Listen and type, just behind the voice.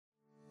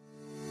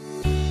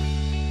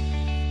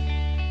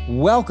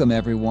Welcome,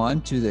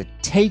 everyone, to the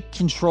Take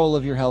Control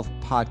of Your Health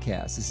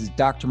podcast. This is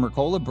Dr.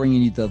 Mercola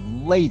bringing you the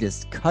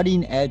latest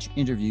cutting-edge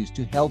interviews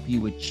to help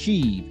you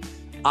achieve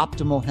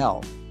optimal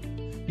health.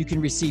 You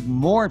can receive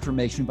more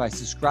information by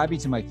subscribing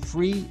to my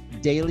free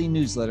daily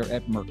newsletter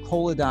at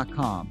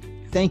Mercola.com.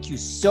 Thank you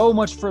so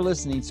much for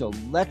listening. So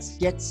let's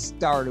get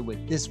started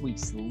with this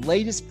week's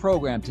latest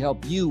program to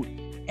help you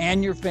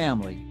and your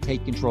family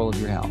take control of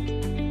your health.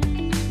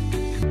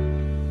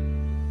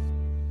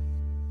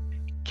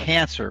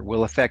 Cancer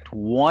will affect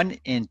 1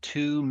 in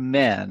 2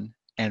 men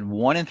and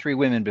 1 in 3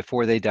 women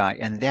before they die,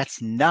 and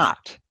that's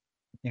not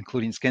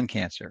including skin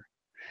cancer.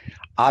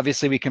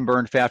 Obviously, we can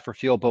burn fat for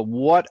fuel, but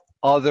what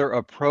other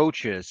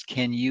approaches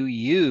can you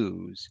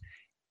use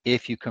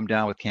if you come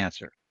down with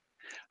cancer?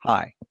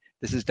 Hi,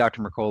 this is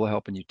Dr. Mercola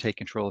helping you take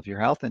control of your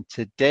health, and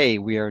today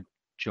we are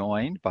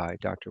joined by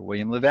Dr.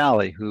 William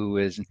LaValle, who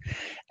is an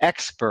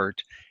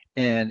expert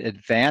in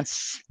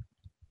advanced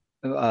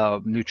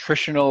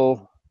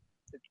nutritional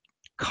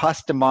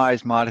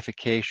customized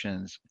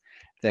modifications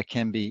that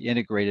can be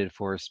integrated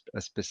for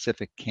a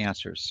specific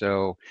cancer.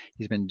 So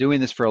he's been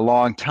doing this for a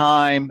long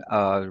time,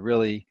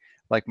 really,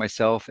 like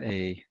myself,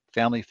 a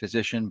family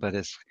physician, but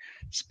has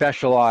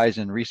specialized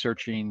in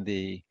researching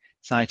the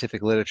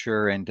scientific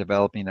literature and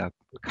developing a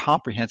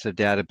comprehensive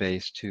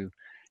database to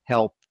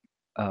help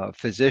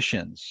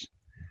physicians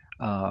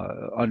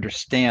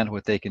understand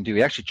what they can do.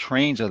 He actually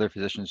trains other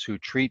physicians who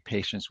treat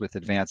patients with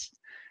advanced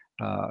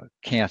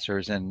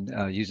cancers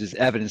and uses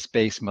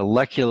evidence-based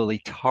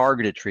molecularly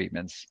targeted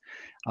treatments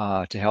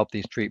to help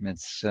these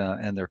treatments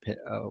and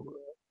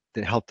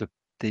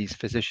these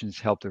physicians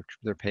help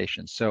their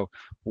patients. So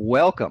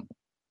welcome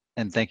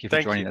and thank you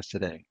for joining us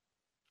today.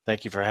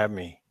 Thank you for having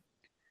me.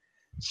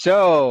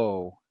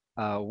 So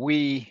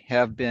we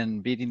have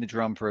been beating the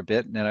drum for a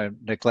bit, and I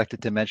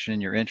neglected to mention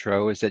in your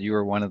intro is that you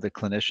were one of the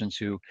clinicians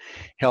who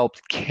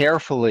helped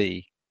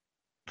carefully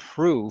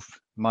proof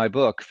my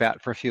book,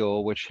 Fat for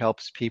Fuel, which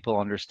helps people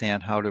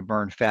understand how to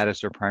burn fat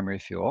as their primary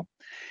fuel.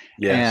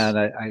 Yes. And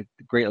I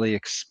greatly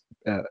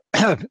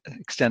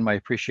extend my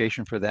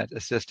appreciation for that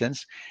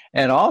assistance,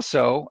 and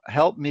also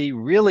help me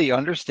really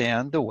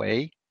understand the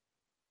way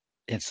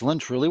insulin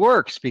truly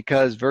works,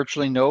 because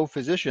virtually no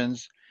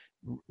physicians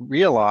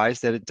realize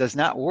that it does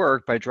not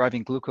work by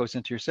driving glucose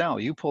into your cell.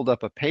 You pulled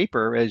up a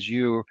paper as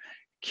you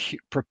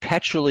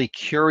perpetually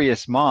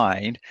curious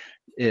mind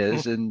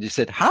is, and you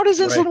said, how does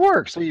insulin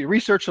work? So you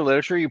researched the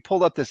literature, you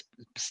pulled up this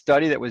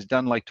study that was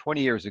done like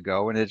 20 years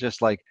ago, and it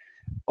just like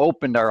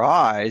opened our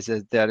eyes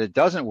that it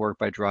doesn't work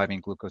by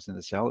driving glucose in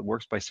the cell. It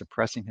works by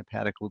suppressing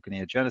hepatic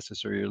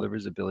gluconeogenesis, or your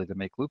liver's ability to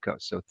make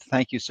glucose. So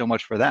thank you so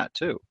much for that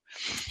too.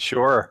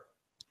 Sure.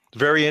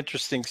 Very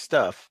interesting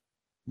stuff.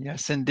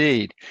 Yes,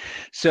 indeed.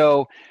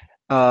 So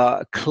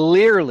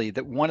clearly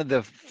that one of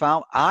the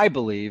I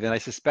believe, and I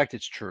suspect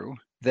it's true,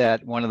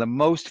 that one of the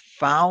most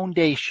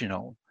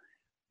foundational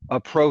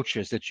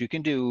approaches that you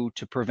can do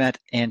to prevent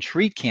and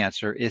treat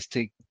cancer is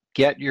to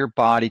get your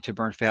body to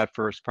burn fat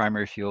first,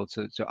 primary fuel,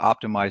 to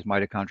optimize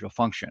mitochondrial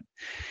function.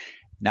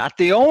 Not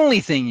the only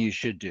thing you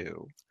should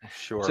do.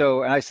 Sure.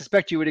 So I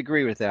suspect you would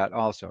agree with that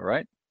also,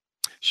 right?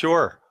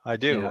 Sure, I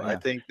do. Yeah. I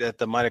think that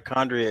the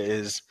mitochondria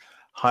is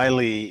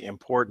highly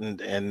important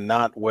and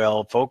not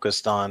well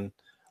focused on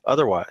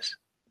otherwise.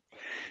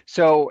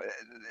 So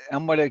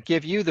I'm going to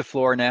give you the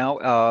floor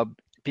now,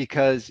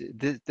 because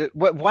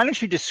why don't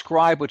you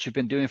describe what you've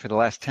been doing for the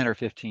last 10 or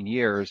 15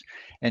 years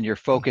and your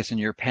focus and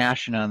your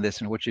passion on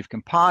this and what you've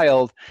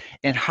compiled,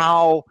 and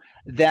how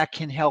that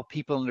can help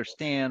people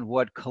understand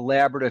what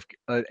collaborative,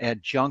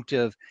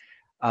 adjunctive,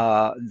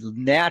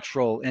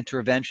 natural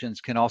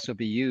interventions can also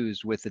be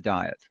used with the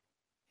diet.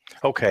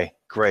 Okay,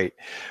 great.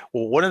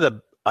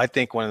 Well, I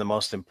think one of the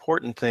most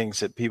important things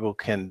that people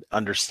can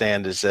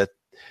understand is that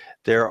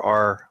there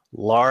are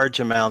large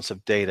amounts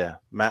of data.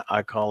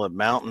 I call it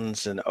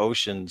mountains and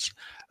oceans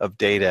of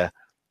data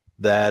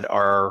that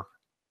are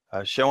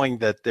showing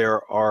that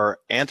there are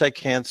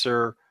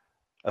anti-cancer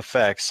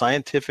effects,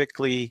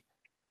 scientifically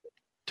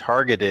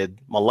targeted,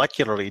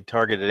 molecularly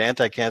targeted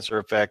anti-cancer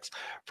effects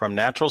from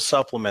natural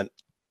supplement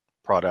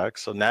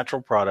products, so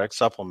natural product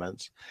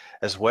supplements,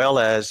 as well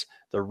as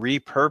the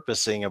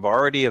repurposing of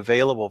already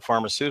available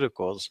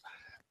pharmaceuticals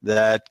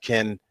that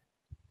can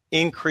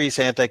increase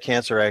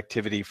anti-cancer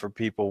activity for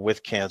people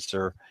with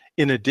cancer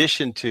in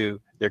addition to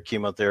their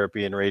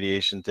chemotherapy and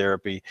radiation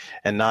therapy,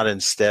 and not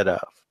instead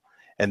of.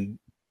 And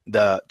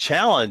the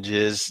challenge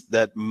is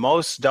that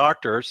most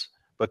doctors,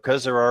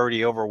 because they're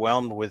already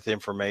overwhelmed with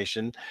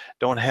information,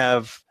 don't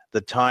have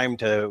the time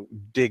to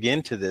dig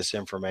into this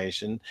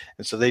information,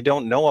 and so they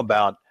don't know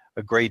about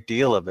a great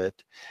deal of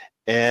it.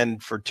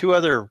 And for two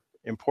other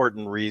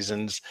important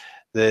reasons,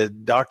 the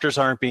doctors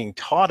aren't being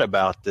taught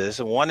about this.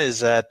 And one is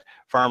that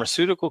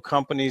pharmaceutical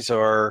companies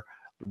are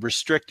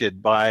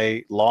restricted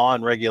by law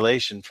and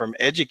regulation from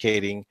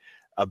educating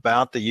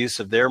about the use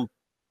of their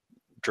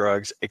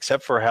drugs,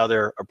 except for how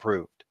they're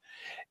approved.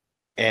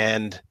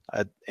 and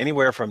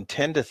anywhere from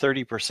 10 to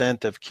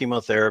 30% of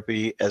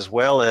chemotherapy, as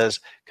well as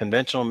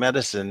conventional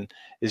medicine,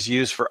 is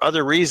used for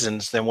other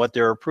reasons than what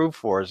they're approved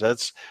for.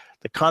 That's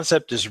the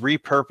concept is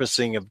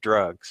repurposing of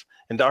drugs,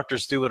 and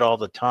doctors do it all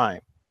the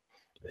time,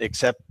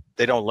 except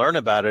they don't learn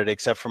about it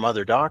except from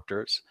other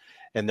doctors.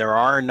 And there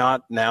are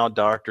not now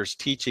doctors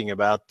teaching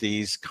about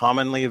these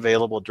commonly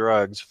available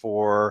drugs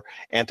for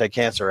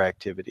anti-cancer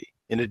activity.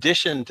 In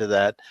addition to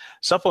that,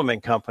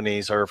 supplement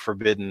companies are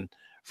forbidden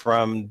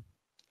from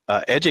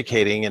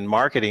educating and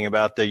marketing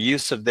about the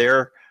use of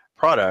their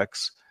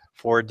products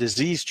for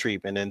disease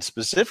treatment, and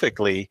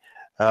specifically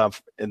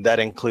and that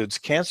includes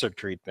cancer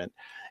treatment.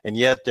 And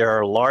yet there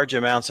are large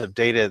amounts of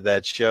data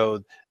that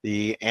show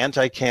the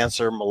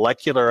anti-cancer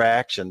molecular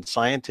action,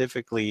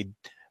 scientifically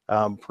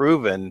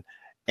proven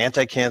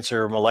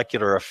anti-cancer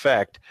molecular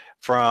effect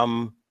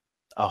from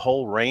a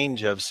whole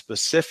range of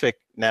specific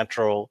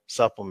natural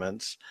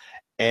supplements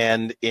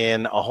and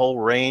in a whole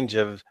range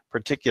of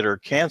particular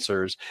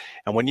cancers.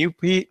 And when you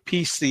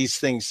piece these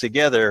things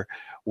together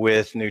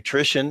with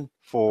nutrition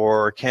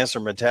for cancer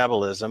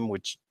metabolism,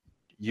 which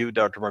you,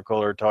 Dr.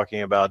 Mercola, are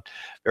talking about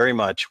very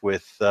much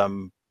with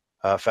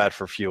Fat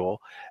for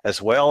Fuel,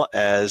 as well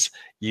as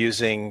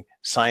using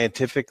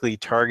scientifically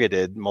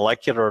targeted,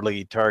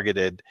 molecularly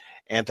targeted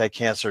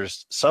anti-cancer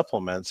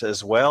supplements,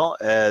 as well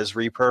as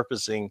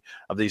repurposing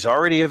of these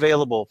already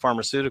available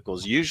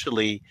pharmaceuticals.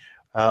 Usually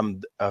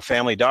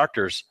family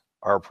doctors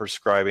are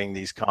prescribing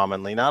these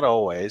commonly, not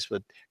always,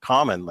 but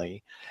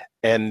commonly,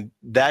 and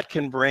that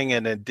can bring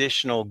an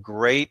additional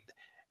great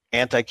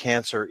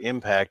anti-cancer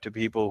impact to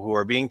people who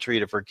are being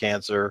treated for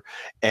cancer,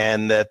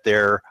 and that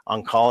their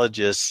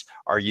oncologists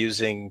are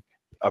using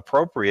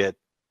appropriate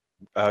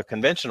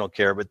conventional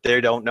care, but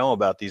they don't know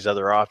about these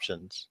other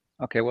options.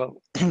 Okay,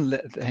 well,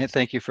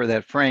 thank you for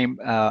that frame.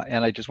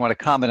 And I just want to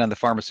comment on the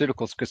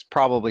pharmaceuticals, because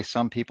probably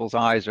some people's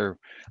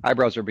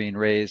eyebrows are being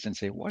raised and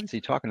say, what is he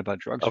talking about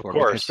drugs for? Of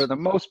course. Because for the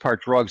most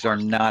part, drugs are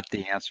not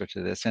the answer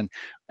to this. And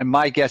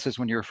my guess is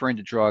when you're referring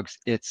to drugs,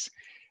 it's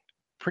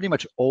pretty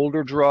much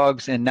older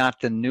drugs and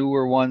not the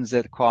newer ones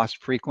that cost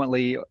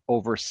frequently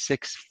over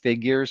 6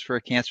 figures for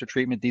a cancer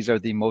treatment. These are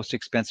the most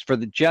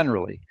expensive,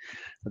 generally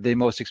the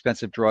most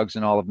expensive drugs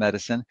in all of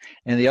medicine.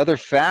 And the other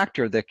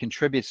factor that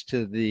contributes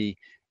to the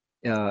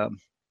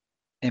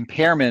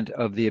impairment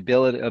of the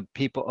ability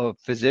of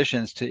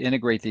physicians to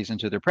integrate these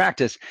into their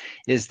practice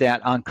is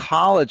that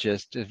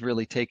oncologists have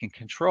really taken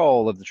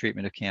control of the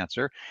treatment of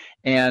cancer.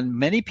 And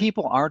many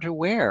people aren't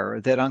aware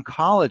that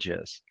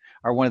oncologists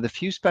are one of the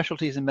few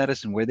specialties in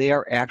medicine where they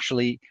are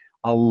actually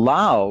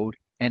allowed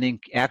and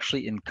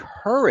actually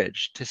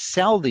encouraged to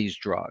sell these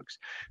drugs.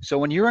 So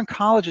when your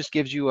oncologist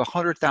gives you a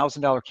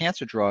 $100,000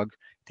 cancer drug,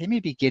 they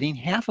may be getting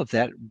half of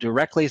that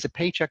directly as a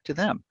paycheck to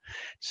them.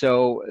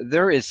 So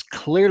there is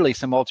clearly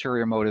some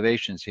ulterior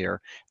motivations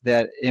here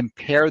that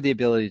impair the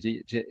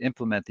ability to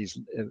implement these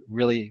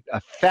really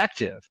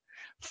effective,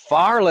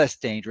 far less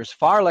dangerous,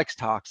 far less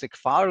toxic,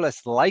 far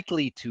less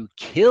likely to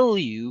kill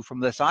you from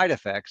the side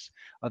effects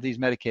of these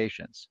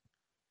medications.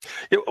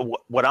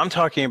 What I'm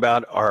talking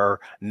about are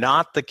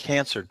not the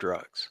cancer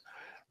drugs.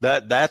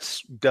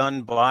 That's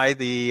done by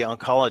the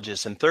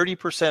oncologists, and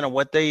 30% of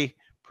what they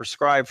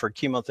prescribed for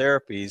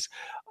chemotherapies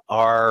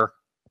are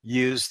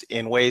used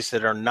in ways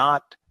that are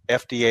not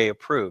FDA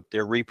approved.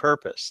 They're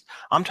repurposed.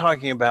 I'm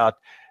talking about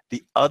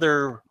the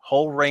other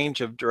whole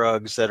range of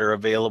drugs that are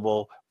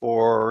available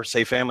for,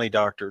 say, family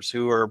doctors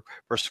who are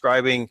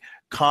prescribing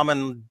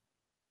common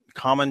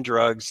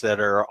drugs that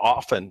are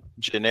often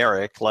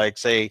generic, like,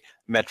 say,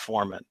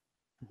 metformin.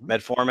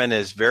 Metformin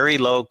is very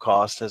low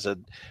cost, has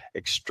an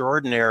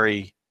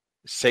extraordinary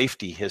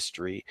safety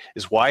history,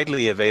 is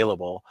widely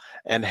available,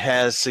 and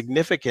has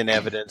significant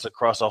evidence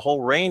across a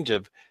whole range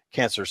of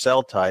cancer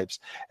cell types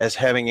as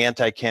having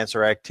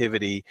anti-cancer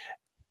activity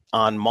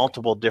on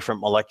multiple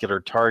different molecular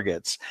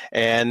targets.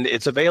 And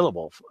it's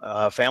available.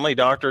 Family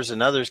doctors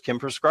and others can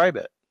prescribe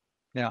it.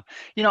 Yeah.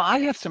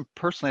 I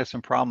personally have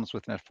some problems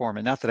with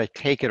metformin. Not that I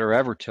take it or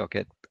ever took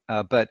it,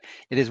 but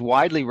it is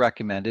widely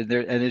recommended.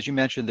 And as you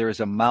mentioned, there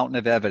is a mountain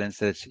of evidence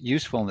that it's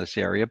useful in this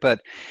area.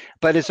 But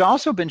it's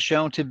also been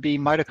shown to be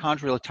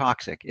mitochondrial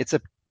toxic. It's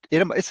a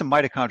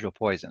mitochondrial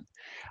poison,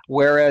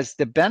 whereas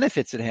the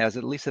benefits it has,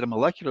 at least at a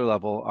molecular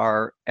level,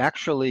 are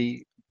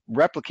actually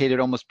replicated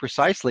almost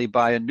precisely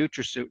by a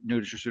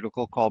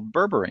nutraceutical called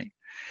berberine,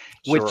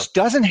 which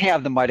doesn't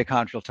have the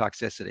mitochondrial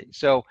toxicity.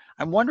 So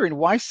I'm wondering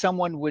why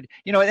someone would,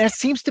 and it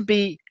seems to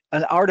be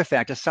an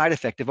artifact, a side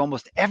effect of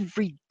almost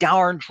every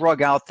darn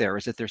drug out there,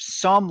 is that there's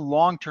some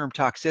long-term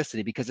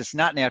toxicity because it's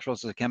not natural,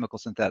 it's a chemical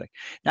synthetic.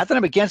 Not that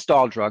I'm against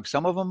all drugs.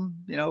 Some of them,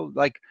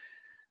 like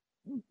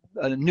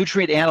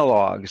nutrient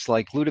analogs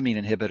like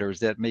glutamine inhibitors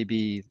that may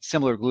be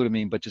similar to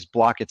glutamine but just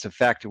block its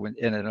effect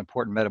in an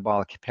important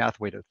metabolic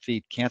pathway to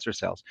feed cancer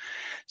cells.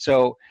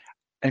 So,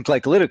 and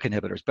glycolytic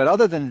inhibitors. But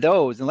other than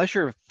those, unless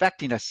you're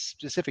affecting a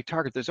specific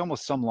target, there's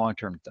almost some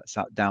long-term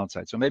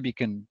downside. So maybe you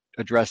can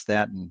address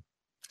that. And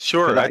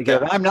sure,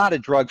 I'm not a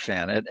drug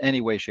fan in any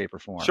way, shape, or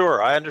form.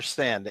 Sure, I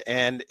understand,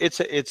 and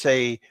it's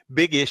a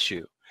big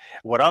issue.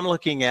 What I'm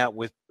looking at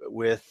with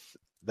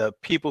the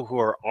people who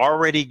are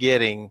already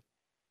getting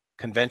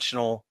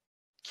conventional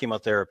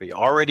chemotherapy,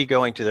 already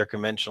going to their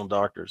conventional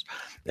doctors,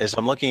 is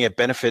I'm looking at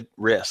benefit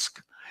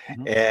risk.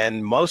 Mm-hmm.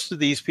 And most of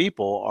these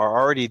people are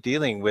already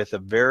dealing with a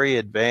very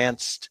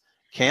advanced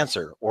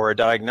cancer or a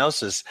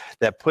diagnosis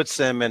that puts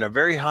them in a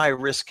very high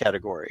risk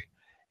category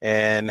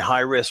and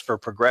high risk for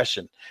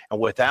progression. And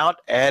without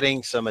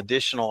adding some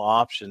additional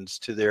options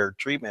to their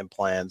treatment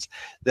plans,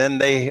 then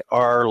they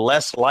are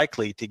less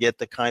likely to get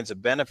the kinds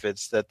of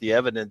benefits that the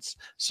evidence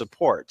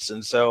supports.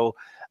 And so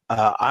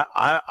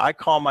I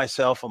call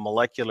myself a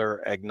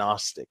molecular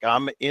agnostic.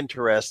 I'm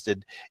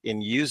interested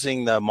in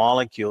using the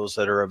molecules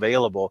that are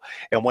available.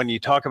 And when you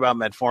talk about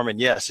metformin,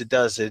 yes, it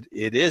does. It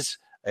is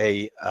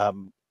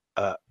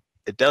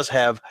it does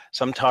have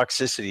some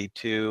toxicity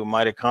to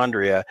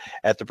mitochondria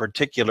at the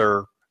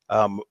particular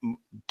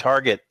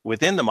target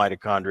within the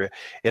mitochondria.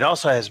 It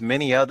also has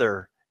many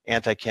other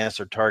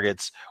anti-cancer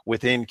targets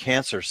within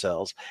cancer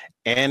cells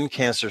and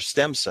cancer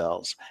stem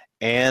cells,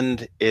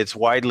 and it's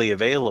widely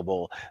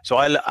available. So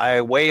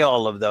I weigh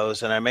all of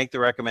those and I make the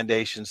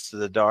recommendations to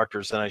the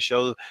doctors, and I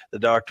show the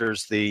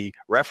doctors the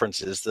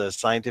references, the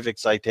scientific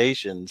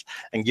citations,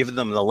 and give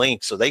them the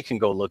link so they can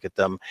go look at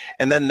them.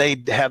 And then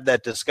they have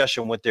that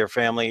discussion with their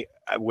family,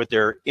 with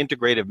their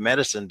integrative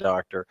medicine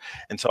doctor.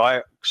 And so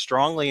I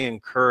strongly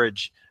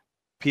encourage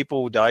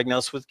people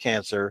diagnosed with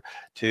cancer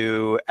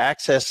to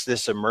access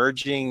this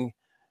emerging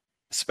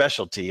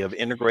specialty of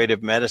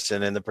integrative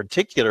medicine, and the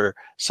particular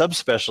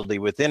subspecialty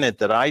within it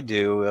that I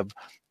do of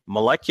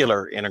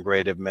molecular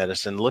integrative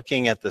medicine,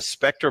 looking at the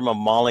spectrum of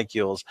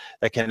molecules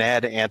that can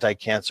add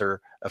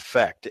anti-cancer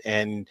effect.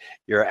 And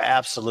you're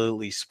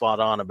absolutely spot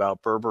on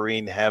about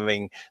berberine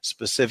having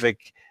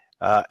specific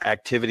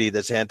activity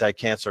that's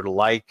anti-cancer,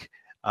 like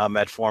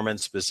metformin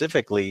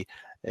specifically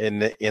in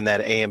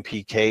that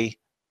AMPK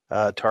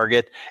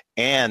target.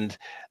 And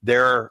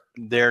they're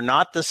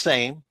not the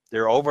same.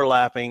 They're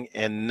overlapping,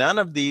 and none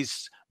of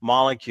these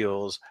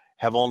molecules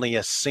have only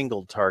a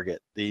single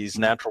target, these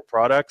natural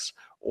products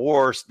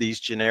or these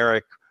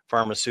generic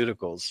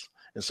pharmaceuticals.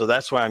 And so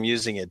that's why I'm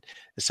using it.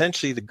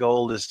 Essentially, the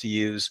goal is to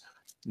use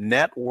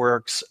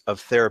networks of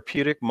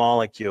therapeutic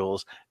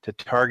molecules to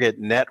target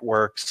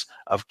networks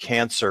of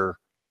cancer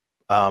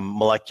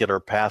molecular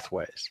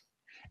pathways.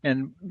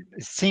 And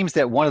it seems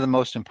that one of the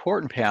most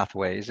important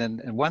pathways,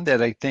 and one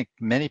that I think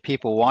many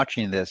people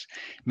watching this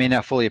may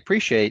not fully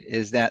appreciate,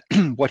 is that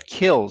what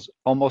kills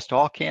almost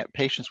all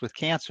patients with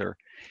cancer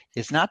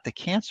is not the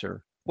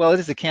cancer. Well, it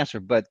is the cancer,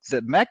 but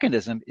the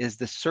mechanism is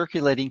the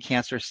circulating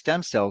cancer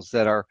stem cells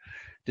that are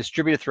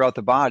distributed throughout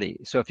the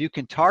body. So if you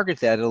can target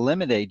that,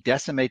 eliminate,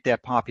 decimate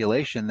that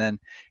population, then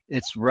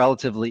it's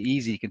relatively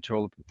easy to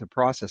control the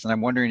process. And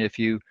I'm wondering if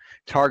you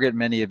target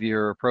many of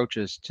your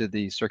approaches to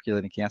the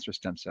circulating cancer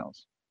stem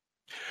cells.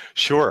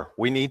 Sure.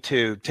 We need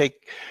to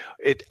take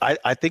it.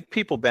 I think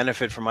people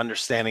benefit from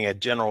understanding a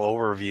general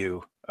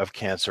overview of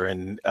cancer,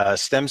 and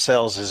stem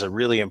cells is a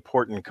really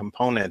important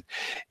component.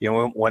 You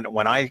know,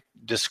 when I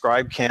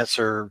describe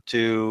cancer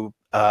to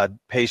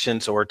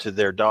patients or to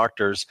their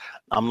doctors,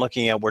 I'm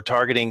looking at, we're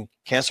targeting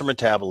cancer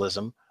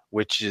metabolism,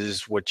 which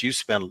is what you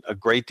spend a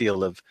great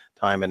deal of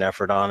time and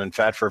effort on. And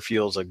Fat for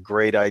Fuel is a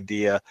great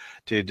idea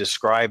to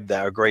describe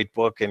that, a great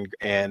book,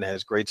 and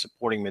has great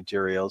supporting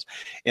materials.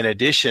 In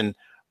addition,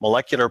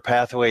 molecular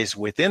pathways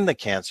within the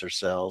cancer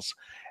cells.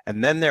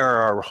 And then there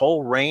are a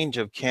whole range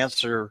of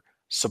cancer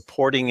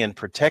supporting and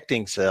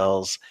protecting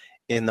cells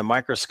in the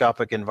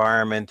microscopic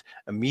environment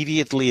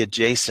immediately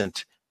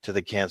adjacent to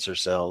the cancer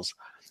cells.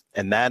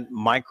 And that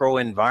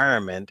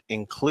microenvironment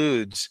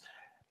includes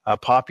a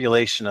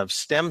population of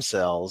stem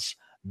cells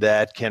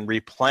that can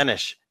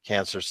replenish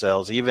cancer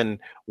cells even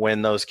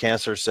when those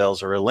cancer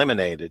cells are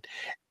eliminated.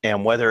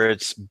 And whether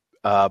it's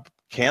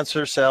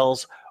cancer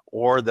cells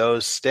or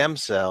those stem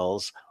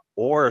cells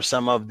or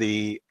some of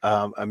the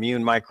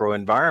immune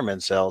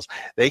microenvironment cells,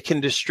 they can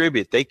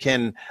distribute, they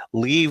can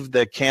leave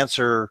the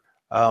cancer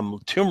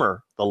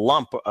tumor, the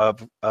lump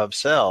of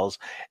cells,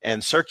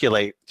 and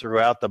circulate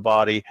throughout the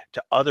body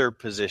to other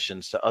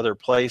positions, to other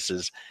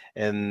places,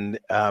 and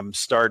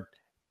start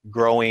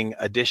growing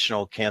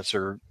additional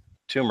cancer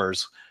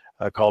tumors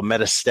called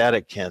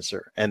metastatic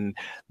cancer. And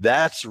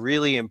that's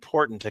really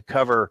important to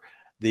cover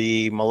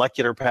the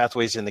molecular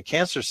pathways in the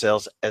cancer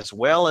cells, as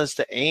well as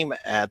to aim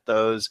at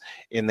those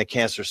in the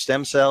cancer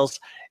stem cells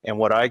and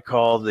what I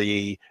call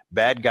the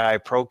bad guy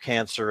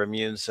pro-cancer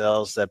immune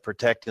cells that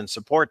protect and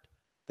support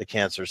the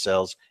cancer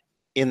cells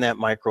in that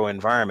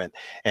microenvironment.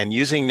 And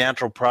using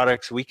natural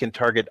products, we can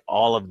target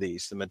all of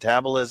these, the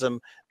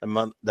metabolism,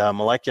 the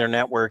molecular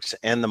networks,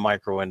 and the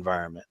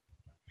microenvironment.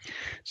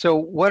 So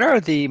what are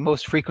the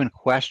most frequent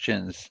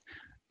questions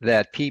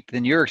that people,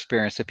 in your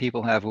experience, that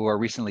people have who are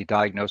recently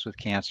diagnosed with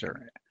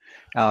cancer,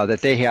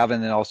 that they have,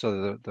 and then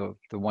also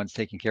the ones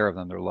taking care of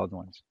them, their loved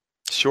ones?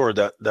 Sure.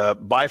 The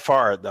by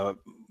far the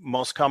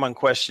most common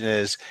question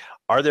is,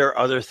 are there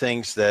other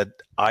things that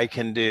I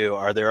can do?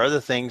 Are there other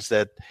things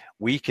that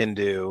we can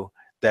do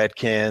that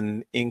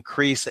can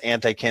increase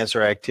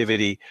anti-cancer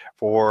activity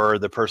for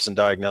the person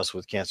diagnosed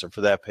with cancer,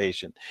 for that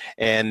patient?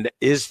 And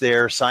is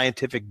there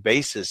scientific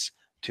basis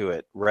to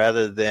it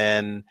rather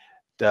than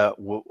the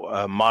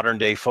modern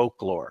day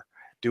folklore?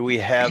 Do we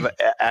have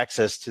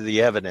access to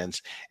the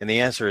evidence? And the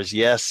answer is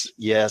yes,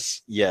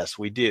 yes, yes,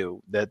 we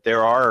do. That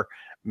there are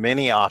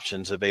many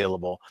options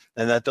available,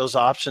 and that those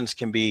options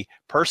can be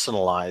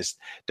personalized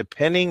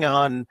depending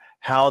on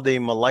how the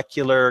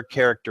molecular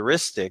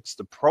characteristics,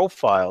 the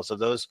profiles of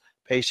those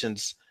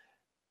patients'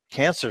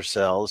 cancer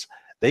cells,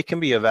 they can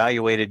be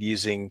evaluated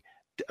using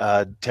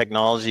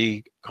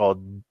technology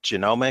called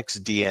genomics,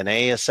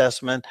 DNA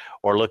assessment,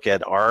 or look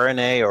at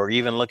RNA, or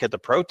even look at the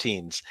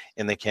proteins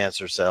in the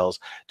cancer cells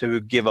to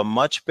give a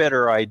much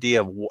better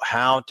idea of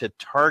how to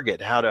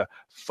target, how to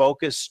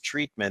focus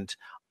treatment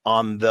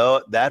on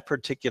that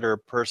particular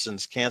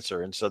person's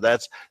cancer. And so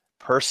that's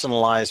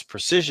personalized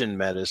precision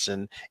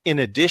medicine, in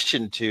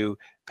addition to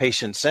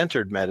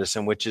patient-centered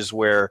medicine, which is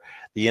where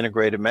the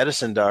integrative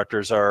medicine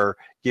doctors are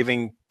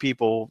giving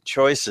people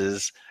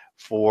choices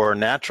for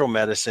natural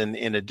medicine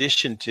in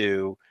addition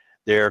to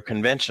their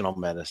conventional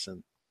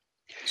medicine.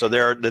 So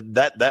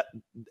that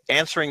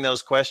answering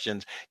those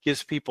questions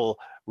gives people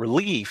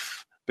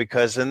relief,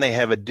 because then they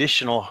have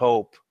additional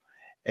hope,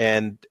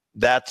 and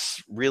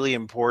that's really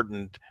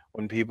important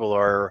when people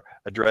are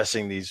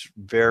addressing these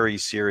very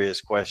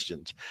serious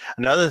questions.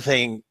 Another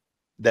thing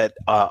that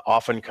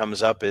often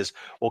comes up is,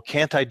 well,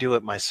 can't I do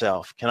it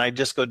myself? Can I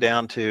just go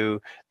down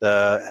to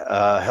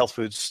the health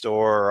food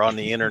store or on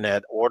the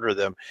internet, order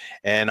them?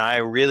 And I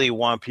really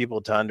want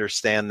people to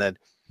understand that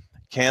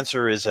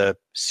cancer is a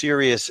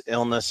serious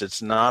illness.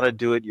 It's not a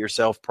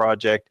do-it-yourself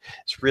project.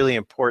 It's really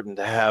important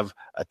to have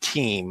a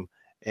team,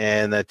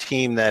 and a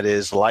team that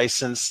is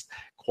licensed,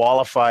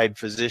 qualified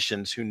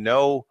physicians who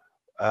know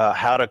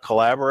how to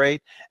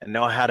collaborate and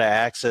know how to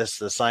access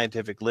the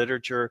scientific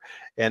literature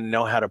and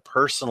know how to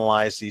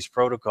personalize these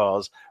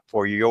protocols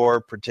for your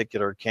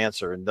particular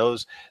cancer. And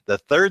the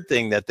third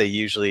thing that they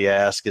usually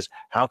ask is,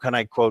 how can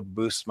I, quote,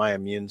 boost my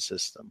immune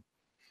system?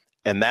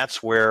 And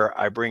that's where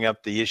I bring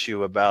up the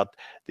issue about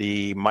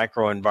the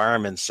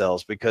microenvironment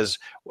cells, because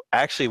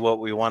actually what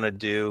we want to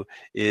do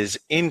is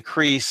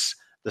increase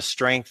the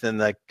strength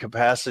and the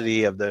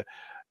capacity of the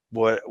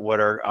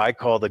I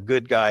call the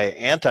good guy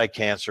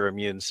anti-cancer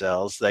immune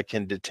cells that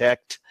can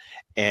detect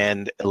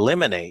and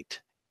eliminate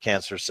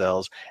cancer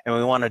cells, and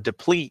we want to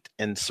deplete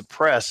and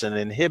suppress and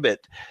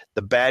inhibit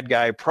the bad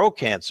guy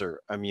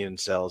pro-cancer immune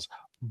cells,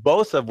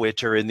 both of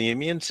which are in the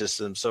immune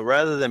system. So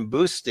rather than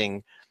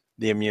boosting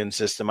the immune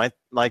system, I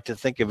like to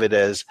think of it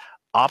as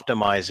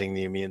optimizing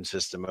the immune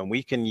system. And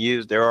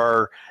there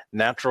are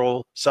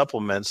natural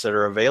supplements that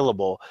are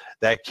available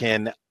that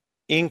can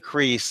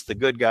increase the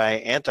good guy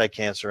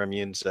anti-cancer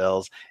immune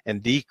cells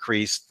and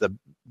decrease the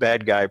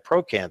bad guy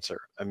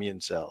pro-cancer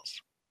immune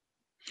cells.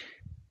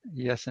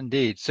 Yes,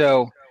 indeed.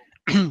 So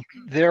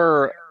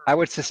I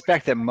would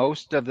suspect that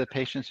most of the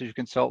patients that you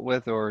consult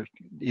with, or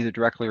either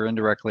directly or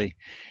indirectly,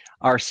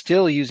 are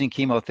still using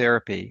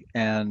chemotherapy.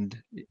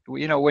 And,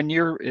 when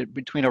you're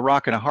between a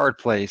rock and a hard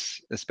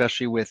place,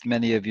 especially with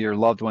many of your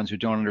loved ones who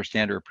don't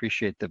understand or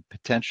appreciate the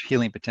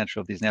healing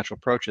potential of these natural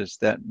approaches,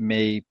 that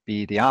may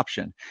be the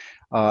option.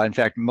 In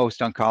fact, most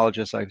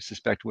oncologists, I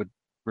suspect, would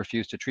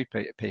refuse to treat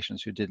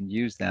patients who didn't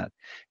use that,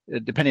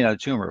 depending on the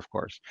tumor, of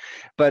course.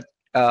 But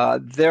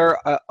there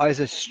is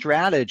a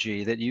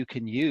strategy that you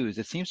can use.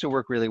 It seems to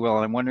work really well,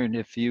 and I'm wondering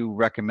if you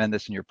recommend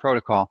this in your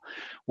protocol,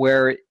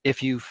 where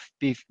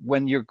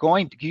when you're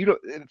going to,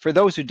 for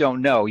those who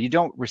don't know, you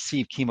don't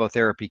receive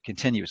chemotherapy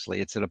continuously.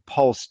 It's at a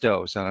pulse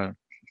dose,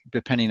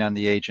 depending on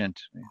the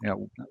agent,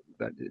 in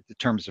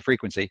terms of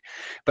frequency,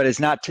 but it's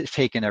not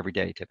taken every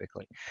day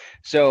typically.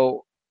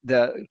 So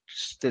the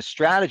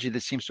strategy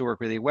that seems to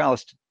work really well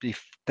is to be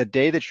the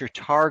day that you're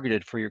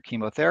targeted for your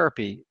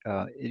chemotherapy,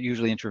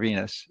 usually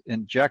intravenous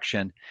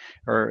injection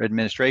or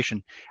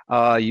administration,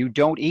 you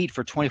don't eat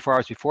for 24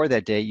 hours before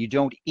that day. You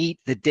don't eat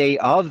the day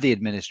of the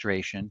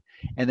administration,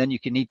 and then you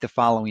can eat the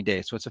following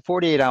day. So it's a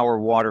 48-hour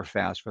water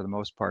fast for the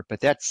most part, but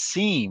that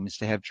seems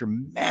to have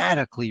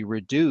dramatically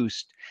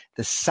reduced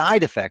the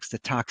side effects, the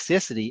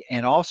toxicity,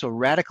 and also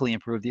radically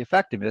improved the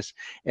effectiveness,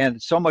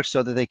 and so much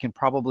so that they can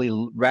probably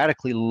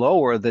radically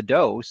lower the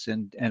dose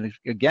and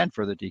again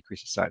further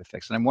decrease the side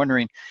effects. And I'm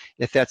wondering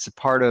if that's a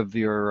part of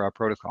your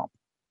protocol.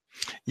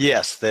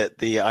 Yes, that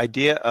the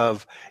idea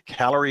of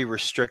calorie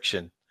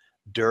restriction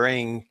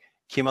during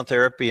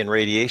chemotherapy and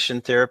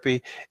radiation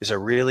therapy is a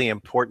really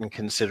important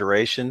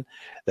consideration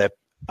that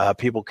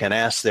people can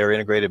ask their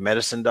integrative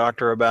medicine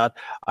doctor about.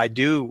 I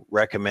do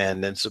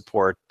recommend and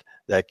support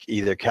that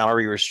either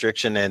calorie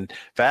restriction and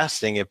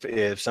fasting.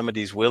 If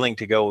somebody's willing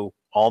to go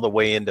all the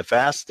way into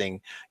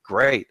fasting,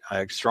 great.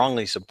 I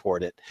strongly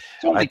support it.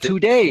 It's only 2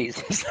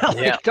 days. It's not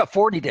like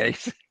 40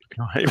 days.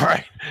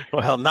 Right.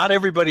 Well, not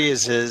everybody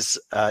is as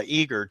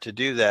eager to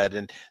do that,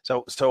 and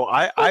so what's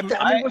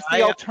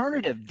the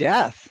alternative?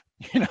 Death.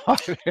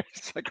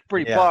 It's like a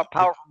pretty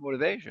powerful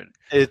motivation.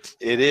 It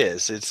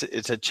is.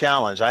 It's a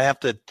challenge. I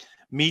have to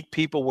meet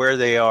people where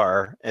they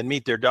are and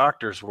meet their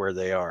doctors where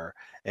they are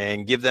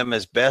and give them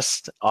as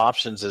best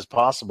options as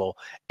possible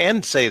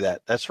and say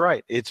that's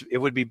right.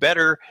 It would be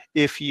better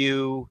if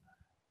you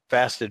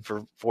fasted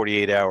for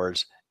 48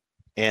 hours.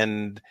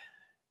 And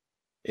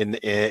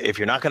if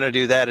you're not going to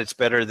do that, it's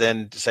better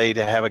than say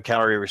to have a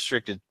calorie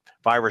restricted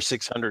 500 or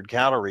 600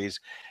 calories.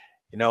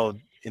 You know,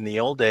 in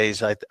the old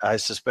days, I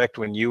suspect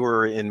when you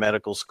were in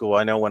medical school,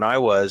 I know when I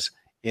was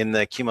in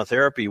the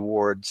chemotherapy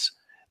wards,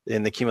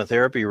 in the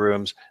chemotherapy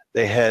rooms,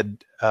 they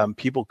had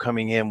people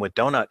coming in with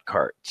donut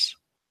carts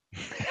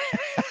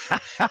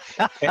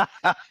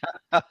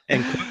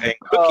and cookies.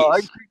 Oh,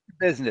 increase the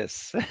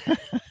business.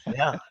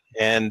 Yeah,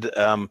 and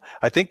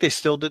I think they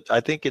still did. I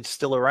think it's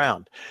still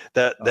around.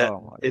 That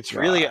Oh my it's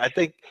God. really. I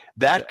think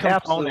that The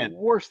absolute component.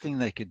 worst thing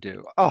they could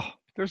do. Oh,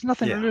 there's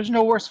nothing. Yeah, There's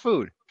no worse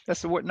food.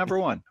 That's the number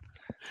one.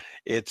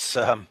 it's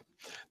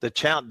the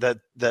challenge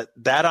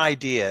that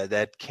idea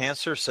that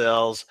cancer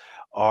cells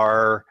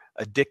are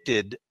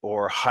addicted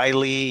or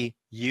highly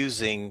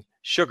using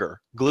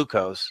sugar,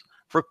 glucose,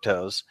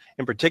 fructose,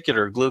 in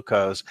particular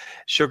glucose,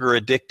 sugar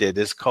addicted,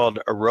 is called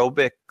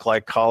aerobic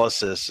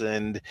glycolysis,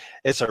 and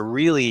it's a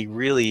really,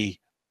 really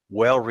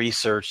well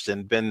researched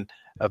and been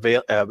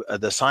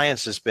the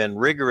science has been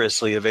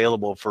rigorously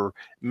available for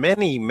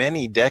many,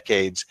 many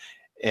decades,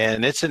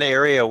 and it's an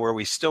area where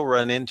we still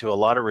run into a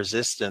lot of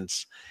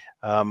resistance.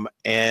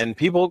 And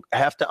people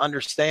have to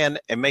understand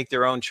and make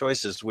their own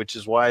choices, which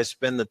is why I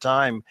spend the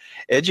time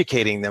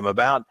educating them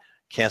about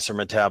cancer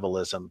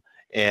metabolism.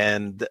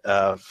 And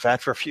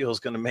fat for fuel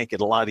is going to make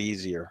it a lot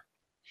easier.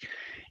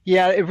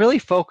 Yeah, it really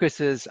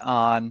focuses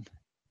on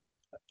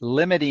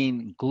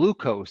limiting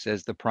glucose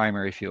as the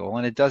primary fuel,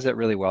 and it does that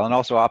really well, and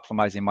also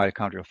optimizing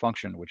mitochondrial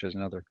function, which is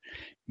another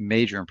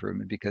major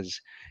improvement because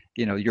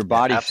your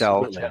body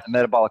cells have the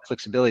metabolic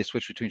flexibility to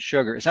switch between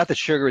sugar. It's not that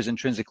sugar is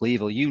intrinsically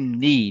evil. You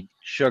need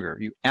sugar.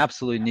 You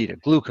absolutely need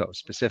it, glucose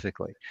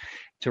specifically,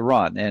 to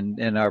run.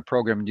 And our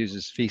program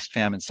uses feast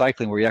famine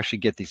cycling where you actually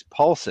get these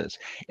pulses.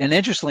 And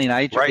interestingly,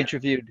 I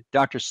interviewed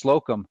Dr.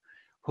 Slocum,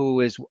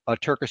 who is a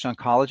Turkish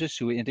oncologist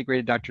who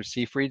integrated Dr.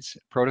 Seyfried's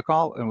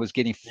protocol and was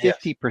getting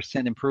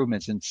 50%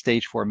 improvements in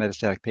stage 4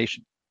 metastatic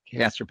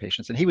cancer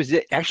patients. And he was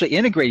actually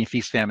integrating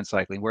feast famine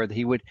cycling where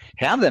he would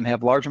have them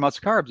have large amounts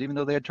of carbs even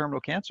though they had terminal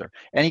cancer.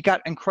 And he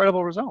got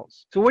incredible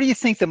results. So what do you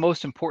think the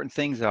most important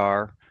things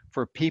are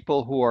for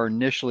people who are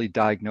initially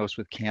diagnosed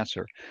with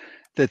cancer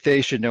that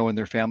they should know and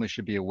their family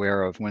should be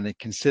aware of when they're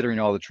considering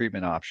all the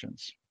treatment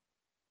options?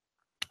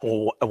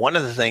 Well, one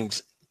of the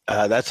things,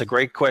 that's a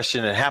great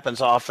question. It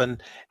happens often.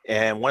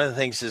 And one of the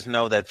things is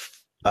know that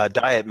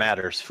diet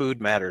matters,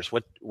 food matters,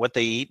 what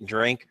they eat and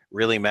drink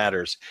really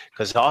matters,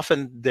 because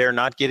often they're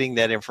not getting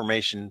that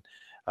information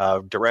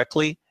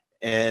directly,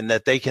 and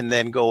that they can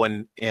then go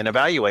and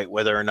evaluate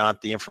whether or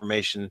not the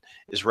information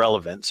is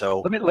relevant. So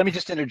let me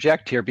just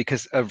interject here,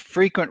 because a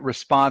frequent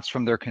response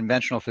from their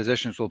conventional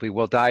physicians will be,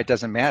 well, diet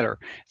doesn't matter.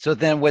 So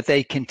then what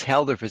they can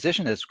tell their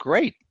physician is,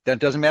 great, that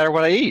doesn't matter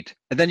what I eat.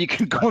 And then you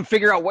can go and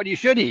figure out what you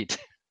should eat.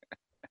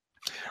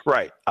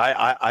 Right.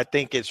 I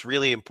think it's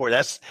really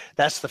important.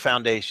 That's the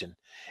foundation.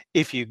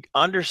 If you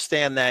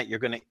understand that, you're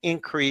going to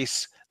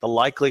increase the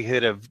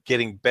likelihood of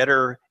getting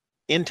better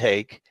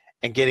intake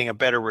and getting a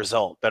better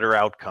result, better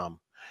outcome.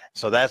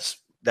 So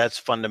that's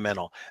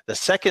fundamental. The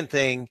second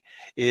thing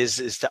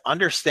is to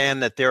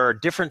understand that there are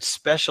different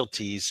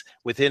specialties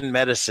within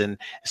medicine.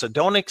 So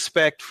don't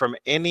expect from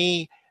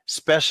any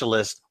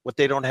specialist what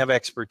they don't have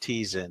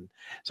expertise in.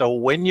 So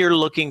when you're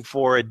looking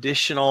for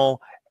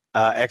additional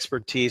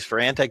expertise for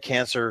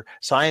anti-cancer,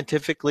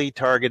 scientifically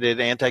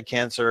targeted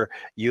anti-cancer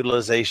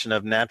utilization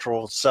of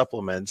natural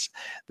supplements,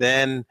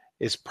 then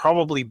it's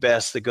probably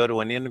best to go to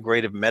an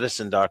integrative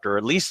medicine doctor, or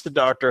at least the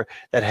doctor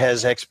that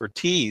has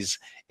expertise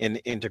in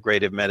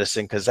integrative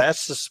medicine, because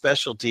that's the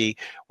specialty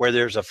where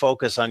there's a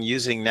focus on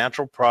using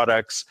natural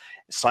products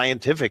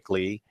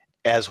scientifically,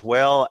 as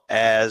well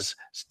as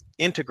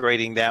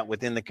integrating that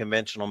within the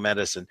conventional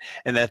medicine,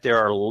 and that there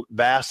are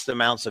vast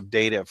amounts of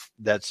data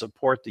that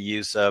support the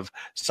use of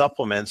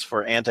supplements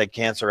for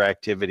anti-cancer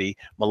activity,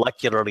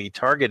 molecularly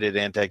targeted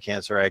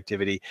anti-cancer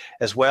activity,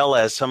 as well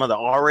as some of the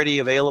already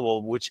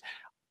available, which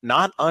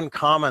not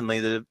uncommonly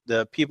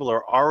the people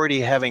are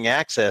already having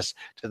access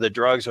to the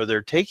drugs, or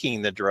they're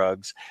taking the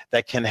drugs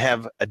that can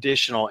have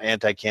additional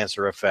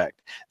anti-cancer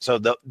effect.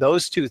 So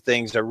those two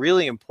things are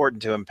really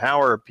important to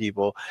empower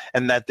people,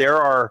 and that there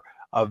are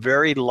a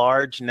very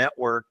large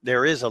network.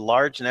 There is a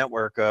large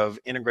network of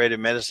integrative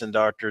medicine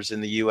doctors in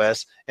the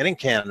US and in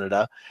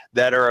Canada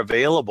that are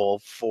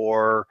available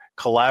for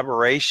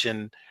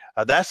collaboration.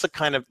 That's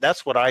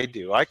what I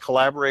do. I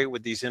collaborate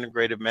with these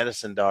integrative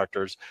medicine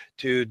doctors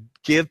to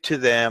give to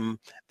them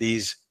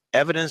these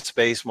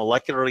evidence-based,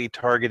 molecularly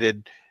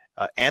targeted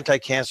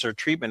anti-cancer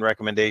treatment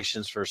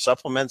recommendations for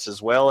supplements,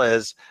 as well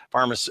as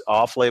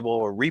off-label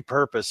or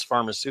repurposed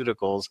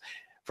pharmaceuticals,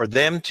 for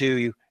them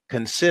to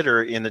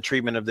consider in the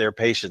treatment of their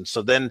patients.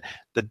 So then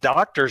the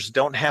doctors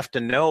don't have to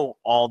know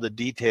all the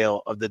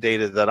detail of the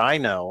data that I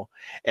know,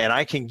 and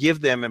I can give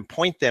them and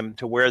point them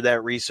to where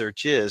that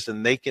research is,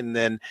 and they can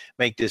then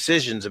make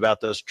decisions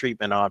about those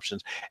treatment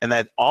options. And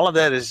that all of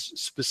that is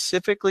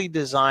specifically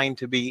designed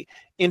to be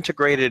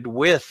integrated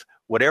with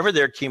whatever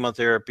their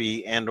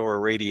chemotherapy and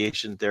or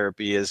radiation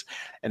therapy is,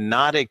 and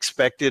not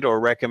expected or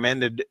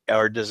recommended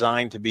or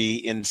designed to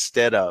be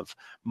instead of.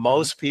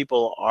 Most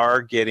people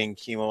are getting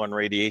chemo and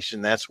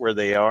radiation. That's where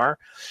they are.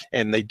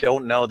 And they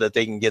don't know that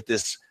they can get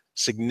this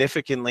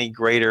significantly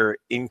greater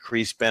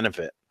increased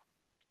benefit.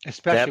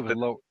 Especially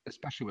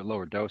with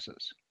lower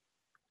doses.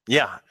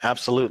 Yeah,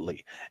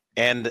 absolutely.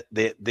 And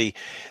the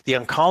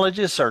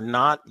oncologists are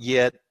not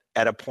yet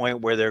at a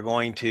point where they're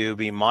going to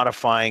be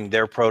modifying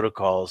their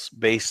protocols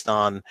based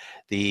on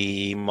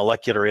the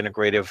molecular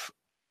integrative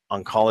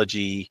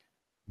oncology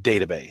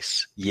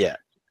database yet.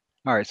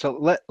 All right,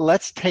 so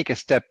let's take a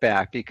step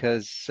back,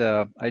 because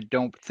I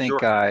don't think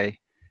Sure. I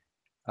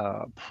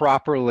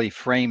properly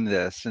frame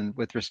this and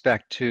with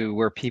respect to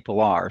where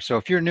people are. So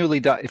if you're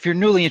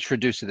newly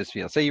introduced to this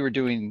field, say you were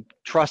doing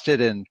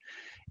trusted and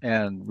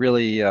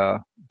really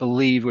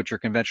believe what your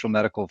conventional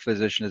medical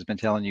physician has been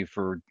telling you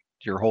for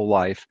your whole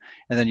life,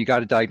 and then you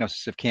got a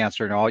diagnosis of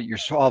cancer, and all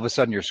of a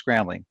sudden you're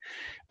scrambling.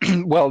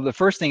 Well, the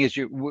first thing is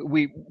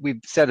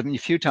we've said a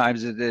few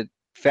times that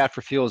Fat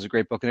for Fuel is a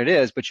great book, and it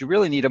is, but you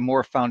really need a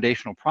more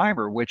foundational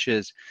primer, which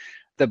is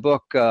the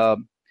book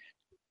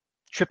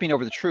Tripping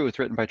Over the Truth,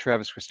 written by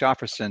Travis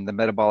Christofferson, The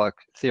Metabolic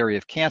Theory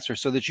of Cancer,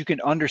 so that you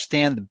can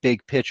understand the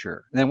big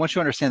picture. And then once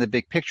you understand the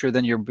big picture,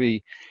 then you'll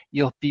be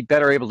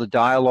better able to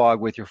dialogue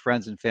with your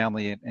friends and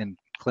family and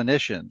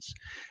clinicians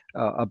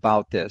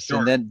about this.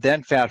 Sure. And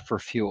then Fat for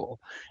Fuel.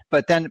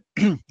 But then,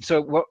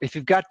 so if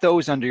you've got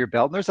those under your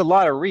belt, and there's a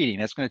lot of reading,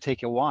 that's going to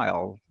take you a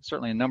while,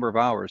 certainly a number of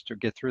hours to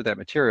get through that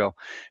material.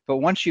 But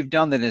once you've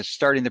done that and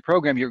starting the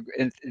program,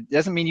 it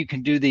doesn't mean you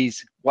can do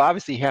these. Well,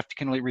 obviously you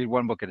can only read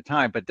one book at a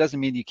time, but it doesn't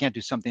mean you can't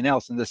do something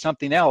else. And the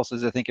something else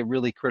is, I think, a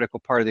really critical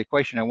part of the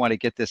equation. I want to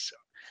get this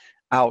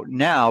out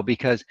now,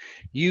 because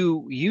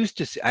you used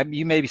to see,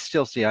 you maybe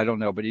still see, I don't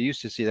know, but you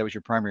used to see that was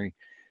your primary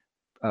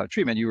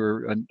treatment. You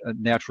were a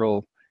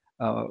natural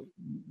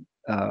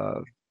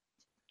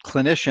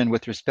clinician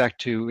with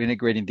respect to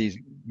integrating these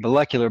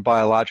molecular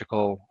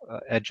biological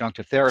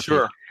adjunctive therapy.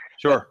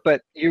 Sure.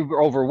 But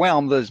you're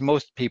overwhelmed, as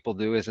most people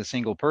do, as a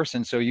single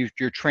person. So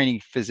you're training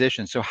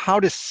physicians. So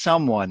how does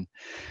someone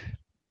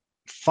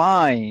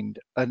find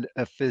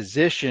a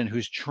physician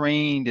who's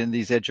trained in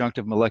these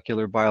adjunctive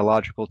molecular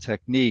biological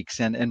techniques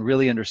and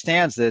really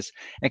understands this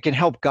and can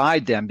help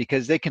guide them?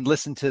 Because they can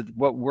listen to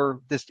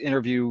this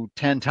interview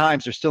 10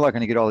 times, they're still not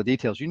going to get all the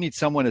details. You need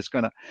someone that's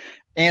going to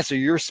answer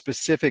your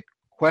specific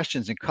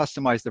questions and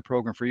customize the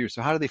program for you.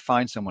 So how do they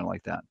find someone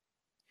like that?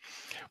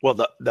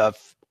 Well,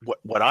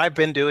 what I've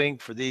been doing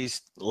for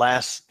these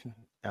last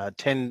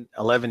 10,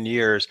 11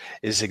 years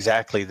is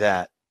exactly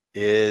that,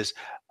 is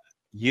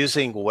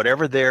using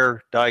whatever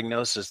their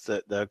diagnosis,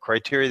 the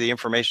criteria, the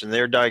information,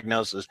 their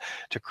diagnosis,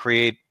 to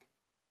create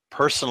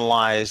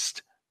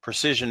personalized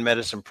precision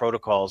medicine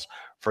protocols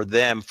for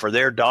them, for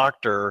their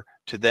doctor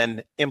to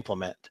then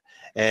implement.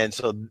 And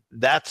so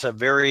that's a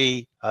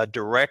very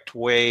direct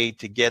way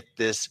to get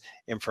this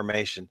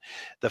information.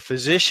 The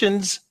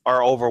physicians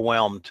are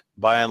overwhelmed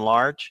by and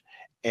large,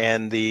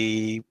 and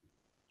the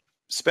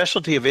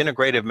specialty of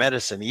integrative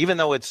medicine, even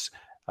though it's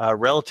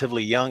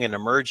relatively young and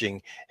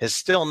emerging, has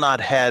still not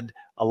had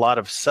a lot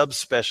of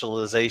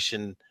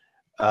subspecialization,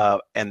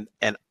 and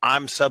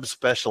I'm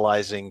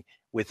subspecializing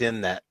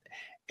within that,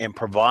 and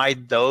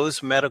provide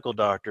those medical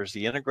doctors,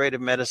 the integrative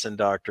medicine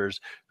doctors,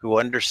 who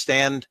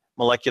understand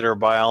molecular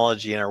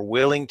biology and are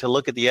willing to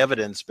look at the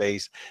evidence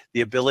base,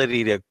 the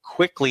ability to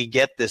quickly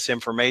get this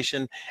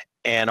information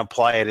and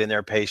apply it in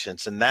their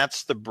patients. And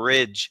that's the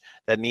bridge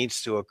that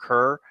needs to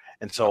occur.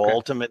 And so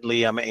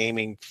ultimately, I'm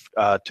aiming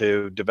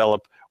to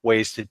develop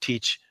ways to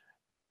teach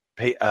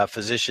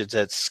physicians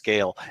at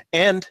scale,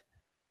 and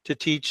to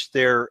teach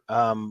their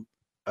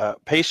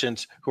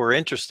patients who are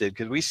interested,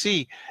 because we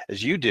see,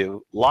 as you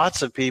do,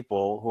 lots of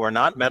people who are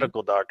not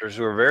medical doctors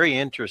who are very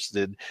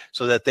interested,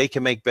 so that they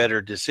can make better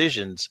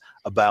decisions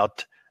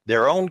about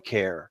their own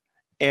care.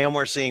 And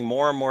we're seeing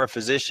more and more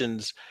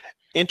physicians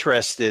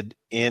interested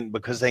in,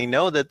 because they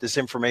know that this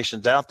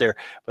information's out there,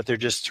 but they're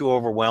just too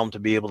overwhelmed to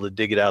be able to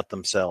dig it out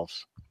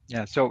themselves.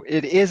 Yeah, so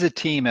it is a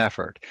team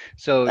effort.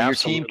 So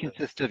Absolutely. Your team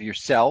consists of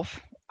yourself,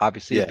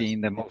 obviously, Yes.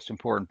 being the most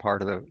important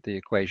part of the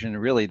equation,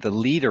 and really the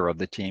leader of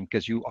the team,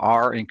 because you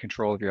are in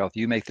control of your health.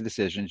 You make the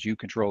decisions, you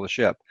control the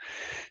ship.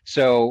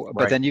 So,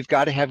 but then you've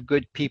got to have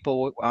good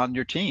people on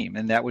your team,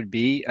 and that would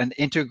be an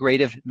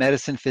integrative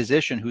medicine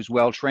physician who's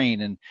well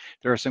trained. And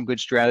there are some good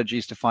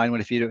strategies to find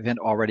one if you haven't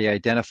already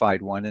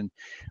identified one. And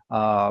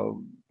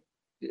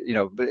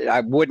but I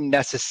wouldn't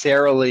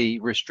necessarily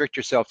restrict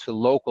yourself to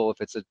local if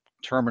it's a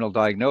terminal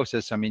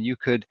diagnosis. I mean, you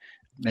could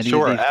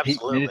Sure, Many of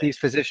absolutely. these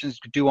physicians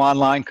do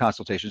online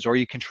consultations, or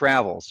you can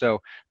travel.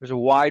 So there's a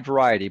wide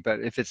variety, but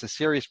if it's a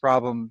serious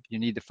problem, you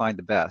need to find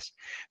the best.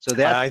 So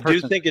that I do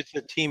person, think it's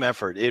a team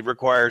effort. It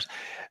requires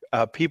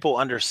people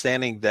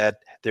understanding that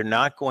they're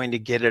not going to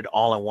get it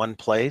all in one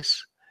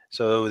place.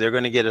 So they're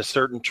going to get a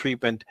certain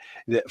treatment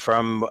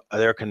from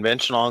their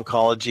conventional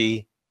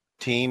oncology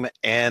team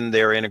and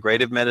their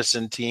integrative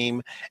medicine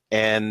team,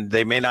 and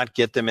they may not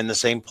get them in the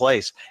same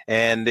place.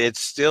 And it's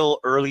still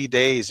early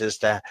days as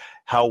to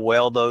how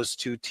well those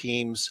two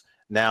teams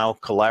now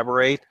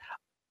collaborate.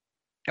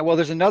 well,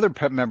 there's another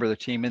member of the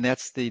team, and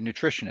that's the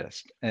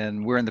nutritionist.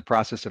 And we're in the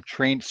process of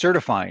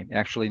certifying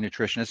actually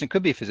nutritionists, and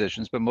could be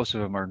physicians, but most of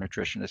them are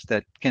nutritionists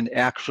that can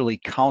actually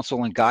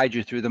counsel and guide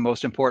you through the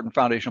most important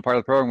foundational part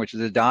of the program, which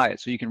is the diet.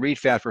 So you can read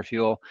Fat for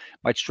Fuel,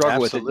 might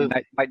struggle with it, you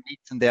Absolutely. might need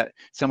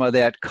some of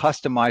that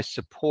customized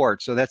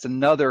support. So that's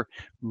another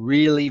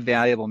really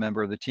valuable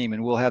member of the team,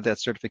 and we'll have that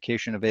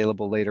certification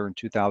available later in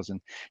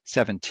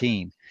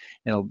 2017.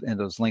 And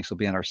those links will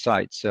be on our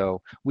site.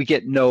 So we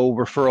get no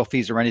referral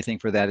fees or anything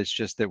for that. It's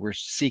just that we're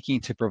seeking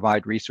to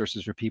provide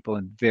resources for people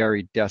in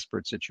very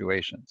desperate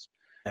situations.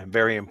 And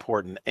very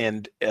important.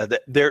 And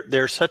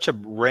there's such a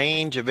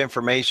range of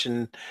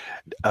information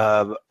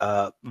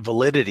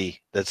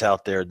validity that's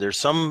out there. There's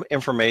some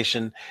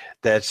information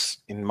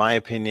that's, in my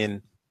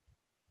opinion,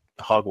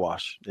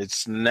 hogwash.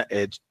 It's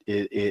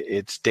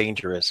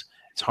dangerous.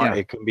 It's hard. Yeah.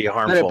 It can be But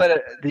harmful.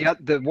 but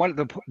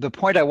the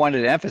point I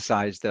wanted to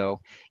emphasize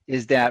though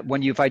is that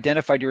when you've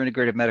identified your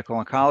integrative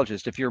medical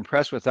oncologist, if you're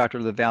impressed with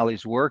Dr.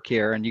 LaValle's work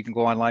here, and you can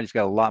go online, he's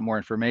got a lot more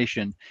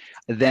information,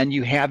 then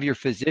you have your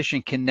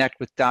physician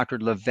connect with Dr.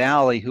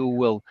 LaValle, who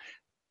will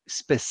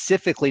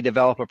specifically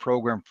develop a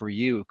program for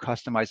you,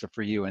 customize it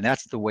for you, and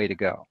that's the way to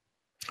go.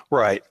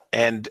 Right.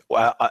 And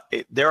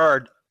there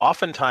are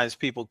oftentimes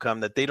people come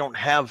that they don't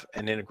have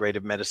an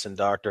integrative medicine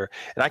doctor,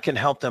 and I can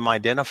help them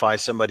identify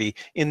somebody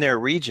in their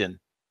region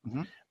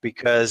Mm-hmm.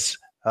 because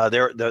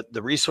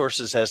the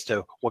resources as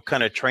to what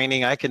kind of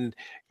training I can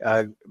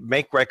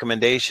make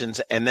recommendations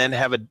and then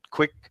have a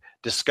quick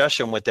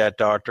discussion with that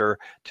doctor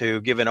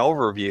to give an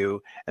overview.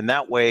 And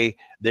that way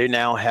they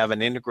now have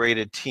an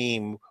integrated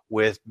team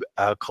with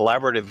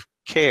collaborative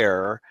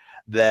care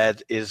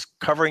that is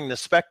covering the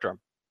spectrum.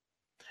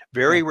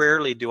 Very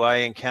rarely do I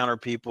encounter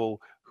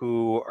people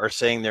who are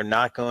saying they're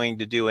not going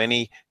to do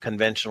any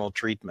conventional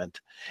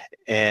treatment.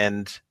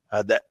 And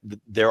that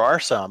there are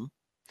some,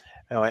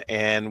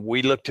 and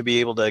we look to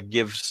be able to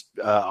give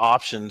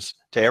options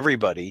to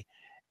everybody.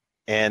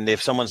 And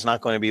if someone's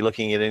not going to be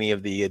looking at any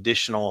of the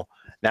additional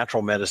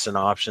natural medicine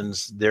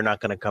options, they're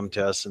not going to come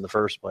to us in the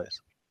first place.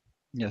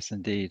 Yes,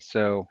 indeed.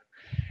 So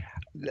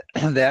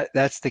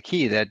that's the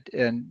key.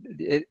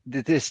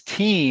 This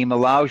team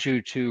allows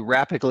you to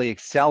rapidly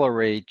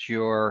accelerate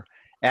your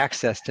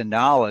access to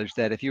knowledge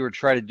that if you were to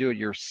try to do it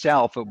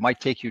yourself, it might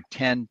take you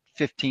 10,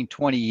 15,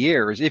 20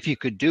 years if you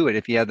could do it,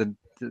 if you had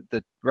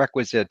the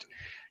requisite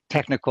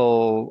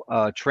technical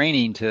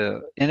training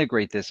to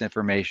integrate this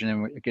information.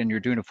 And again, you're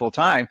doing it full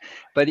time,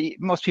 but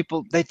most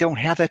people, they don't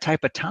have that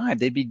type of time.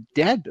 They'd be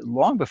dead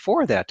long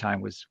before that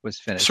time was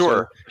finished.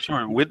 Sure.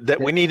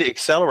 We need to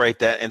accelerate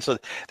that. And so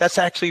that's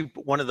actually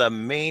one of the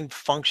main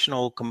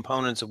functional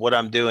components of what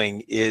I'm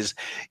doing is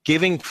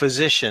giving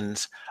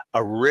physicians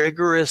a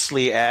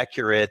rigorously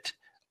accurate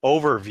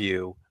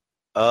overview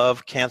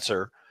of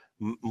cancer,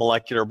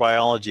 molecular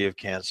biology of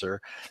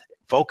cancer,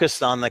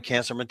 focused on the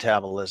cancer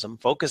metabolism,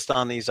 focused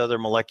on these other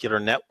molecular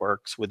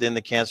networks within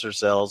the cancer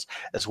cells,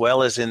 as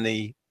well as in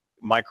the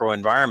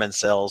microenvironment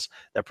cells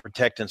that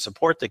protect and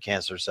support the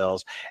cancer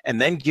cells, and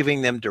then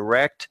giving them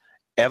direct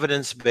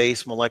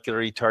evidence-based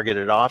molecularly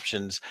targeted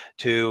options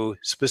to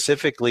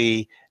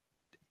specifically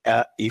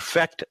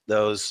affect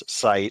those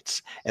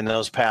sites and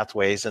those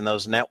pathways and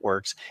those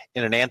networks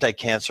in an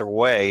anti-cancer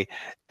way,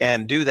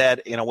 and do that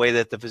in a way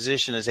that the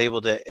physician is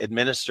able to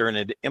administer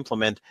and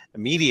implement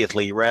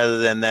immediately, rather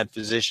than that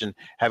physician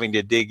having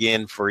to dig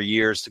in for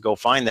years to go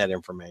find that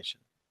information.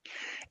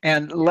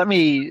 And let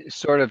me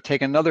sort of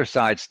take another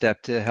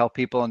sidestep to help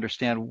people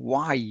understand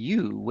why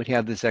you would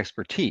have this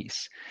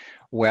expertise.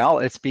 Well,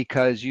 it's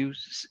because you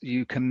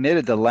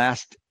committed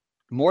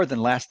more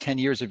than last 10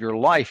 years of your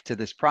life to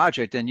this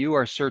project, and you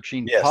are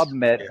searching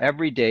PubMed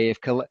every day. Have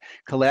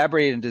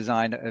collaborated and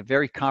designed a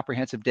very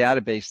comprehensive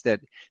database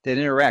that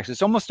interacts.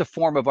 It's almost a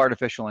form of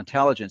artificial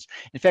intelligence.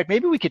 In fact,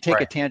 maybe we could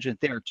take a tangent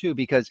there too,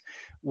 because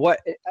what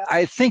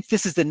I think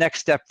this is the next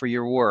step for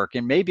your work,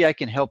 and maybe I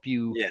can help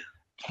you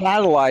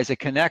catalyze a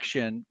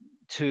connection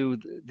to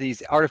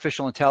these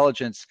artificial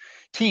intelligence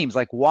teams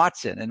like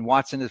Watson. And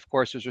Watson, of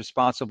course, was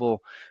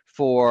responsible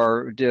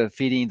for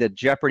defeating the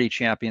Jeopardy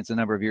champions a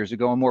number of years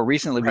ago. And more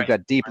recently, we've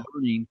got deep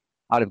learning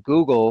out of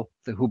Google,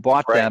 who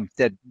bought them,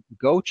 that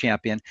Go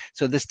champion.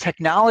 So this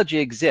technology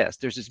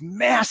exists. There's this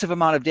massive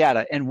amount of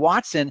data. And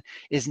Watson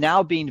is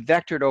now being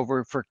vectored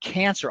over for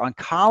cancer,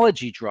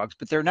 oncology drugs,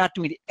 but they're not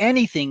doing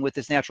anything with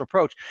this natural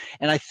approach.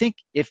 And I think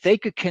if they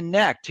could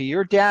connect to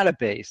your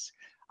database,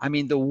 I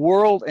mean, the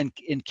world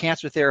in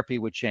cancer therapy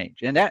would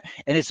change. And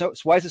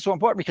it's why is it so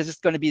important? Because it's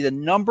going to be the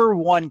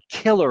 #1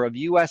 killer of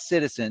U.S.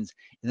 citizens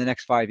in the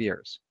next 5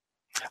 years.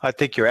 I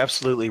think you're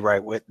absolutely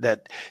right with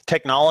that.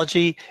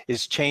 Technology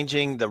is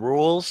changing the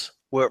rules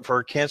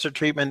for cancer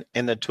treatment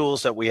and the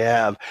tools that we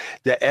have.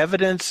 The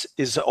evidence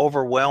is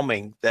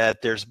overwhelming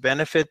that there's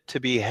benefit to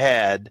be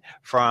had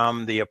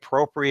from the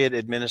appropriate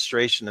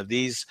administration of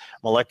these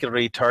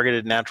molecularly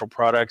targeted natural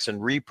products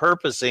and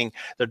repurposing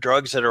the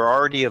drugs that are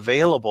already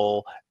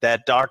available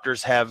that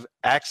doctors have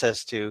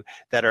access to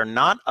that are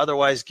not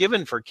otherwise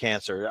given for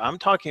cancer. I'm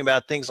talking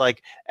about things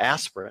like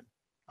aspirin.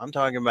 I'm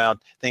talking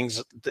about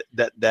things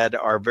that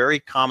are very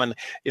common,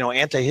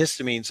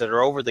 antihistamines that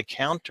are over the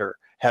counter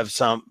have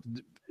some.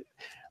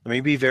 Let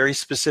me be very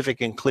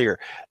specific and clear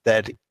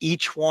that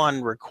each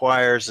one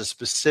requires a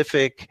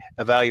specific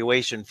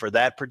evaluation for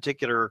that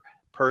particular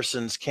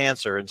person's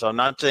cancer. And so I'm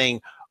not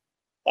saying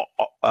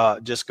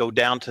just go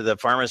down to the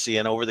pharmacy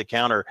and over the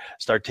counter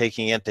start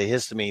taking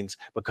antihistamines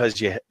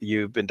because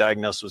you've been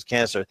diagnosed with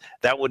cancer.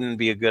 That wouldn't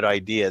be a good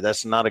idea.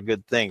 That's not a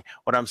good thing.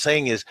 What I'm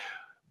saying is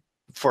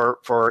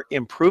for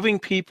improving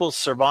people's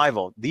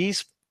survival,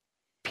 these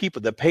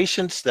people, the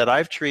patients that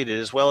I've treated,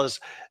 as well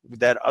as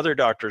that other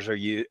doctors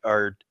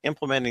are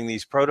implementing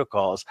these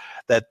protocols,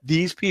 that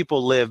these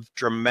people live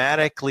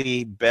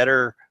dramatically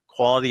better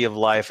quality of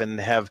life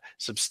and have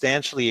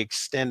substantially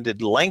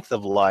extended length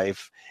of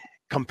life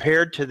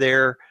compared to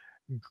their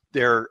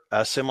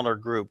similar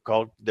group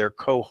called their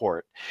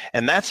cohort.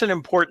 And that's an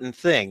important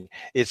thing.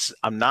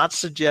 I'm not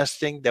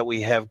suggesting that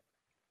we have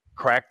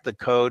cracked the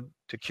code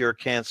to cure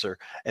cancer,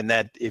 and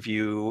that if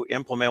you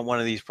implement one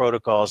of these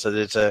protocols that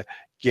it's a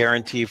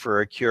guarantee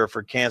for a cure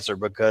for cancer,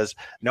 because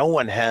no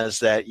one has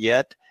that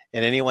yet.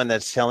 And anyone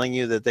that's telling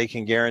you that they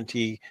can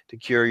guarantee to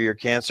cure your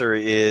cancer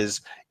is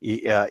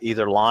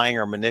either lying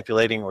or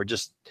manipulating or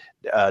just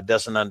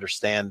doesn't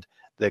understand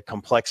the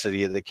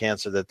complexity of the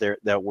cancer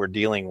that we're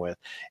dealing with.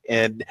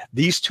 And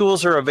these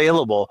tools are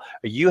available.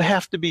 You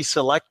have to be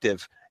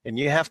selective. And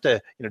you have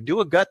to do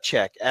a gut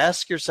check.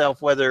 Ask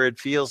yourself whether it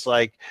feels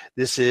like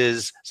this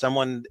is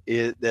someone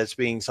that's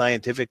being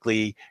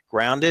scientifically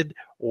grounded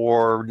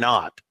or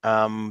not.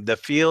 The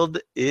field,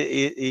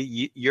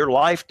 your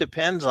life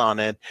depends on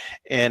it.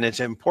 And it's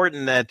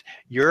important that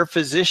your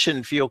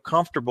physician feel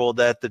comfortable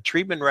that the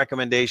treatment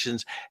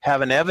recommendations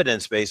have an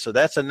evidence base. So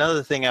that's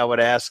another thing I would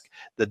ask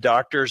the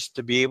doctors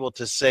to be able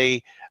to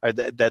say, or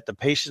that the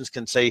patients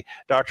can say,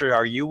 doctor,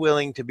 are you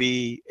willing to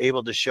be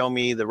able to show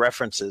me the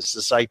references,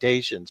 the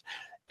citations?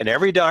 And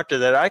every doctor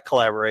that I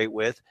collaborate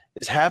with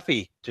is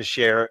happy to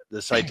share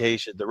the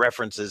citation, the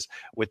references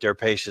with their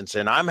patients.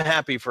 And I'm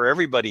happy for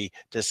everybody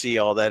to see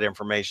all that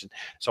information.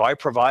 So I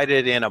provide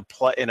it in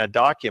a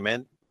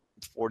document,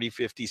 40,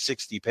 50,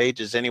 60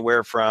 pages,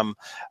 anywhere from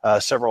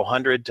several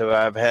hundred to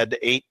I've had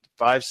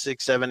 5,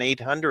 6, 7,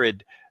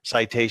 800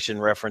 citation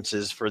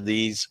references for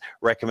these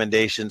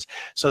recommendations,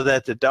 so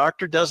that the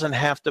doctor doesn't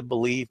have to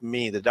believe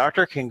me. The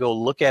doctor can go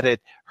look at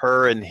it,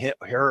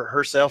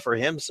 herself or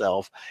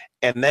himself,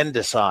 and then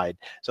decide.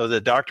 So the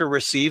doctor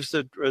receives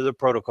the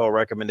protocol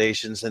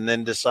recommendations and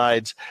then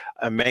decides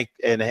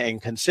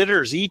and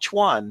considers each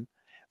one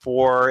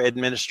for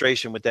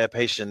administration with that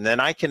patient.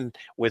 Then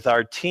with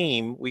our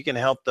team, we can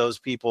help those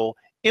people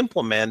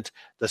implement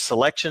the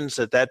selections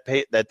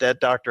that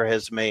doctor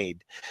has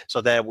made,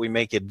 so that we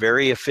make it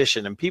very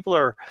efficient. And people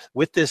are,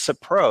 with this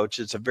approach,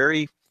 it's a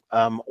very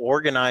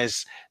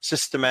organized,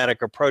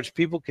 systematic approach.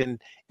 People can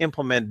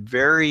implement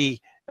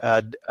very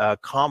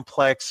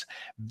complex,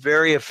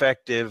 very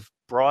effective,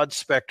 broad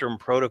spectrum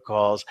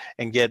protocols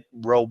and get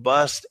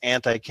robust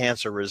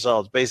anti-cancer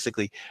results,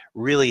 basically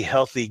really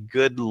healthy,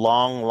 good,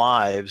 long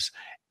lives.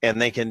 And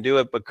they can do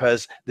it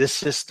because this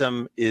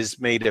system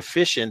is made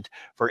efficient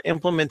for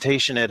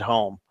implementation at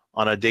home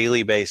on a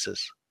daily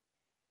basis.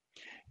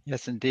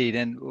 Yes, indeed.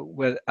 And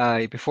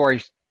before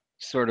I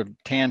sort of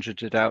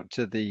tangented out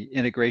to the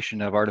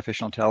integration of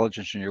artificial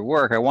intelligence in your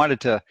work, I wanted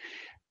to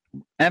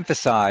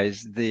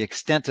emphasize the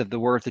extent of the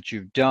work that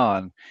you've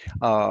done.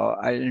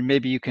 And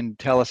maybe you can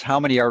tell us how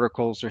many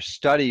articles or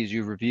studies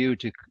you've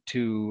reviewed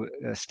to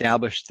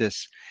establish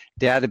this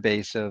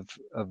database of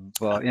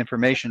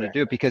information to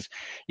do. Because,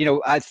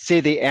 I'd say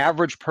the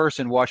average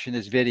person watching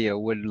this video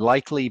would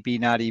likely be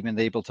not even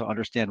able to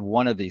understand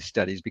one of these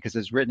studies, because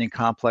it's written in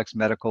complex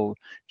medical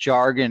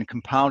jargon,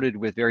 compounded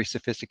with very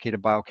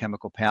sophisticated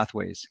biochemical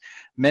pathways,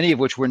 many of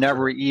which were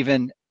never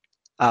even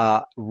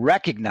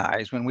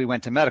recognized when we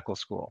went to medical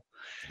school.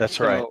 That's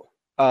right.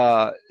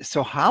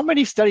 So how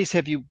many studies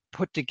have you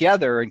put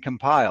together and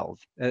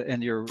compiled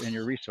in your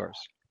resource?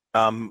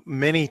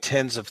 Many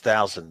tens of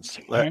thousands.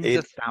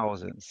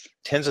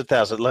 Tens of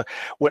thousands. Look,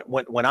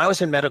 when I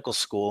was in medical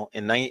school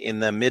in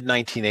the mid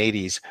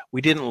 1980s,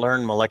 we didn't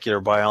learn molecular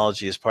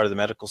biology as part of the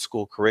medical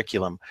school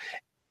curriculum,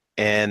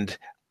 and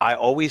I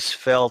always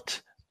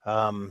felt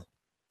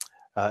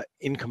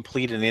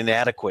incomplete and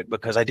inadequate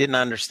because I didn't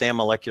understand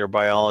molecular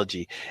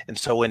biology. And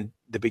so in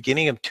the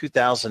beginning of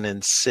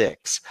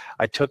 2006,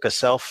 I took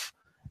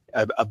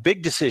a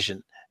big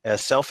decision, a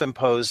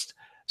self-imposed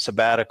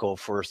sabbatical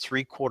for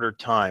 3/4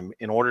 time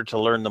in order to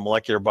learn the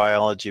molecular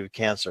biology of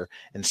cancer.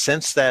 And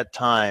since that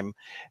time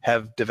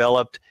have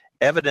developed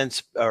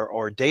evidence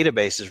or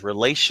databases,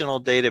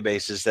 relational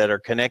databases that are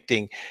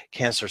connecting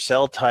cancer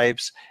cell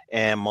types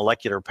and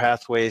molecular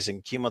pathways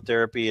and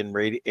chemotherapy and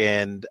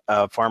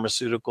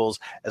pharmaceuticals,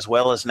 as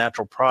well as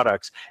natural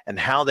products, and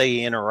how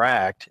they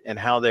interact and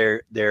how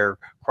they're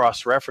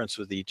cross-referenced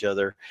with each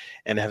other,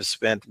 and have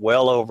spent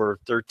well over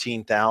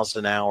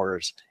 13,000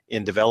 hours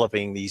in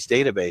developing these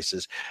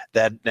databases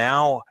that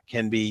now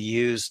can be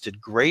used to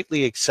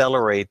greatly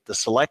accelerate the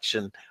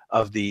selection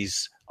of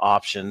these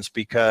options,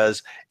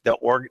 because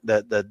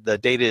the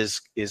data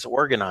is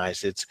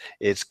organized,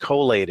 it's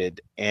collated,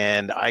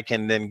 and I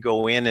can then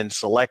go in and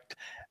select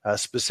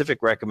specific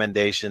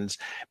recommendations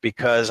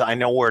because I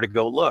know where to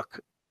go look.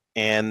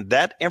 And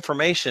that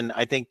information,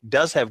 I think,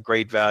 does have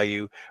great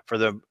value for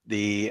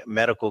the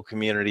medical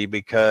community,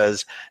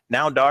 because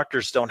now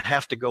doctors don't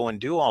have to go and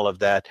do all of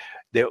that.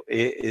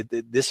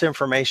 This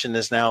information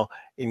is now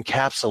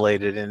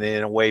encapsulated and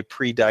in a way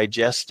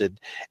pre-digested,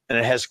 and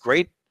it has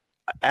great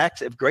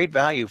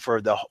value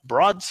for the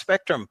broad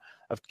spectrum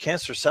of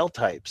cancer cell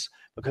types,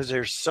 because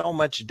there's so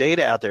much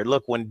data out there.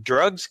 Look, when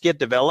drugs get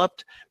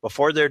developed,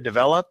 before they're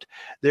developed,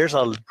 there's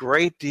a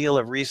great deal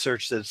of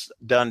research that's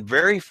done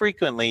very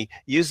frequently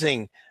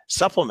using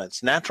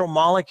supplements, natural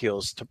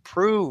molecules, to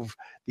prove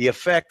the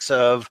effects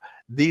of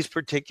these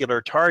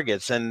particular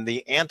targets and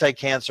the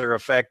anti-cancer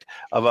effect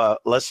of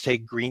let's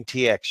take green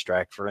tea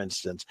extract, for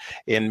instance,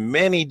 in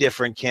many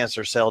different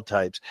cancer cell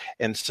types.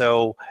 And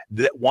so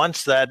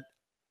once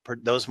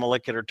those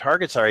molecular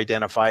targets are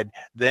identified,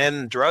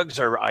 then drugs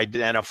are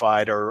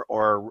identified or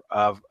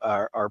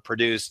are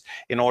produced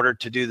in order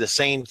to do the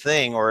same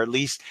thing, or at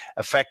least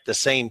affect the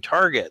same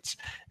targets.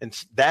 And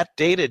that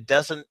data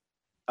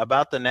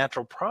about the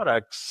natural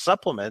products,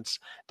 supplements,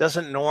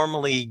 doesn't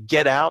normally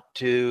get out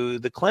to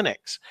the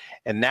clinics.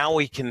 And now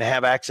we can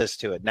have access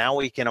to it. Now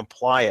we can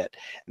apply it.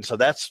 And so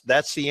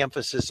that's the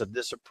emphasis of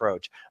this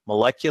approach,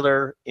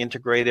 molecular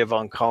integrative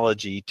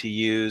oncology, to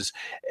use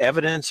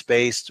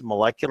evidence-based,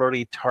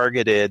 molecularly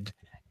targeted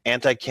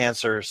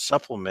anti-cancer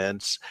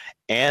supplements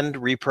and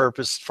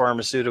repurposed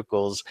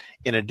pharmaceuticals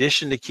in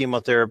addition to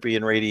chemotherapy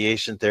and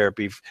radiation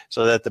therapy,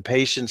 so that the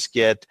patients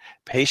get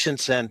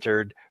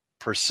patient-centered,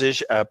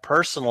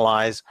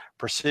 personalized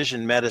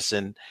precision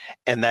medicine,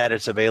 and that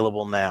it's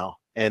available now.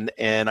 And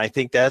I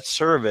think that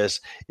service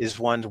is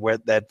one where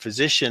that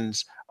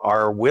physicians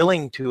are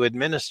willing to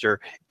administer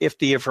if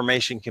the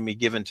information can be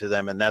given to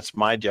them. And that's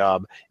my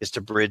job, is to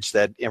bridge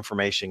that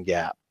information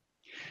gap.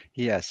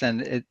 Yes,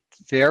 and it's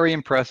very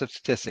impressive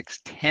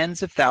statistics,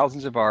 tens of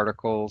thousands of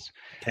articles,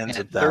 Tens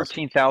and of thousands.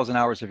 13,000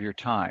 hours of your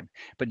time.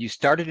 But you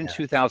started in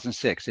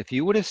 2006. If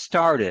you would have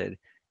started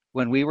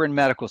when we were in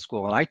medical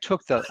school, and I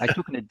took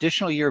an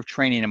additional year of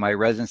training in my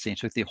residency, and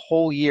took the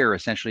whole year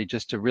essentially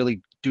just to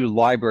really do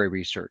library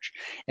research.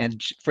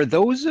 And for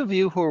those of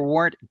you who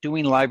weren't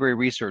doing library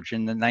research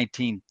in the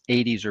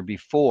 1980s or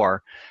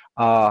before,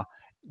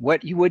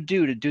 what you would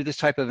do to do this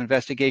type of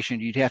investigation,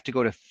 you'd have to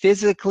go to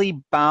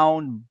physically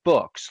bound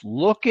books,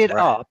 look it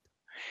up,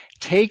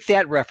 take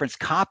that reference,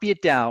 copy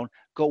it down,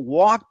 go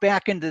walk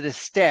back into the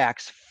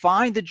stacks,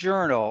 find the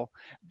journal,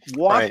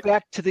 walk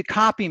back to the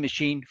copy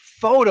machine,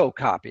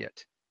 photocopy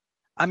it.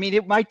 I mean,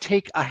 it might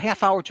take a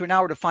half hour to an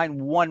hour to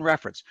find one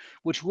reference,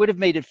 which would have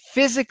made it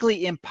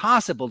physically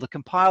impossible to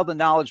compile the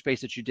knowledge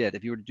base that you did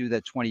if you were to do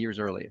that 20 years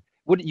earlier.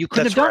 You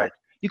couldn't have done it.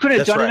 You couldn't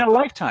have done it in a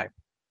lifetime.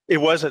 It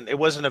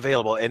wasn't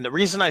available. And the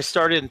reason I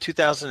started in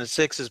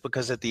 2006 is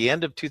because at the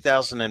end of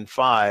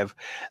 2005,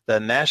 the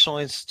National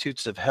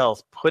Institutes of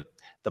Health put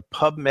the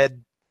PubMed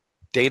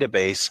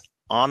database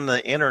on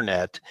the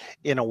internet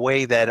in a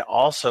way that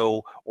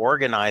also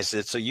organized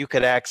it so you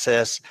could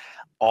access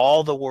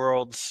all the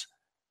world's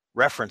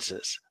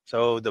references.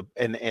 So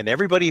and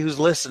everybody who's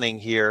listening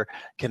here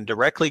can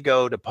directly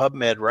go to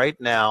PubMed right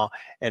now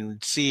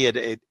and see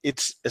it.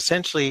 It's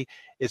essentially,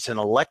 it's an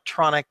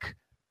electronic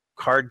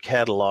card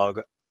catalog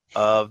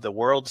of the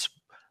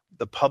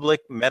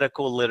public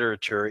medical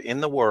literature in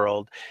the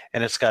world,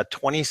 and it's got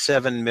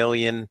 27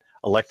 million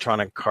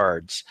electronic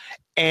cards.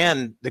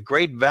 And the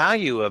great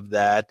value of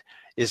that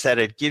is that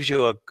it gives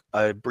you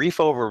a brief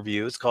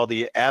overview. It's called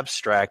the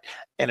abstract,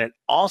 and it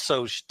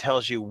also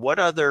tells you what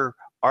other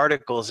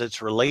articles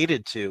it's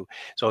related to.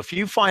 So if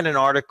you find an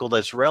article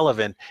that's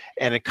relevant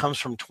and it comes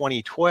from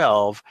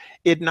 2012,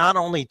 it not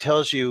only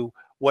tells you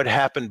what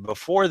happened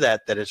before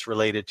that it's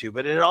related to,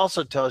 but it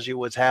also tells you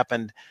what's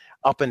happened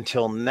up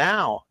until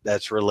now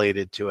that's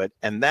related to it.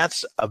 And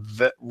that's a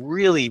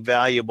really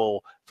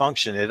valuable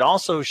function. It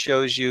also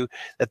shows you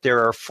that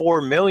there are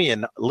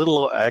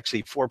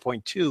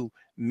 4.2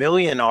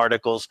 million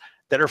articles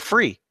that are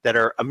free, that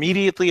are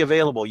immediately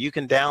available. You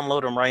can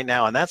download them right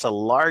now. And that's a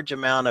large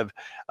amount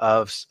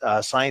of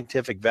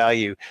scientific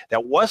value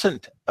that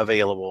wasn't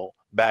available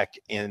back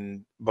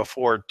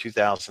before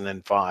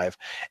 2005.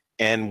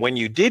 And when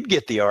you did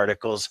get the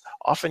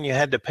often you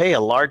had to pay a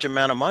large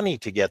amount of money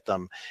to get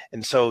them.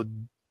 And so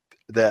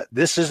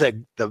this is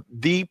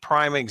the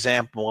prime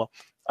example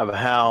of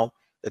how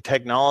The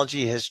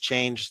technology has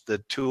changed the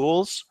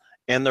tools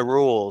and the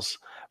rules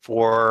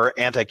for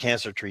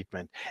anti-cancer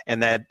treatment,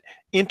 and that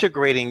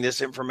integrating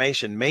this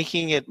information,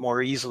 making it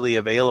more easily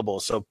available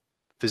so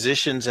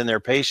physicians and their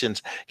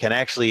patients can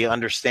actually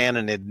understand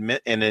and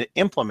admit and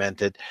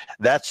implement it,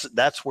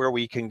 that's where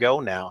we can go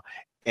now.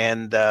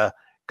 And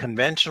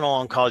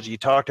conventional oncology, you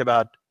talked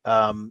about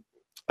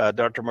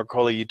Dr.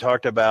 Mercola, you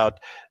talked about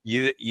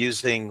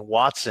using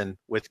Watson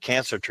with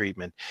cancer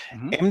treatment.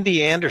 MD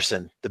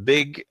Anderson, the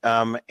big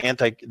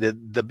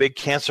the big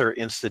cancer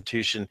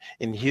institution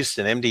in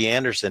Houston, MD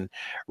Anderson,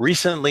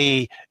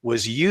 recently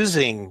was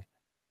using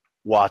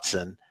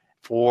Watson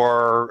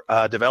for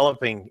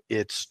developing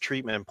its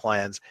treatment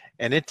plans,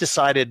 and it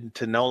decided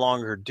to no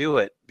longer do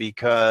it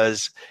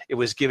because it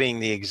was giving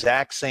the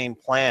exact same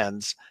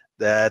plans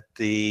that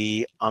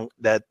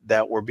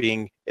that were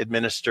being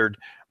administered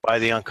by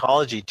the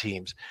oncology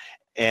teams.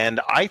 And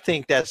I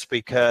think that's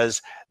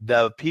because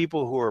the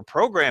people who are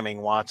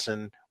programming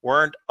Watson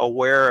weren't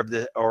aware of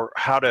or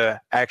how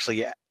to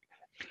actually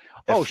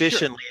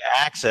efficiently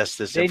access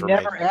this information.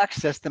 They never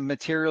access the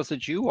materials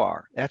that you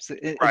are. That's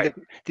right.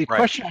 The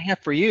question I have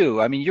for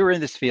you. I mean, you're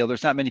in this field.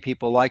 There's not many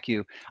people like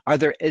you.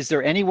 Is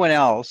there anyone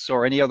else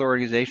or any other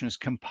organizations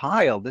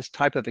compile this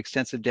type of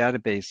extensive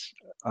database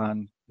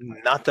on?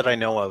 Not that I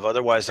know of.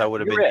 Otherwise, I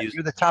would have been using.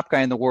 You're the top guy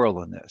in the world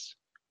on this.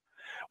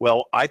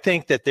 Well, I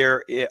think that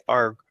there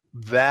are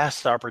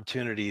vast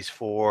opportunities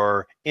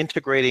for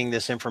integrating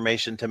this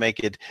information to make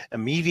it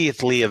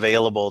immediately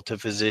available to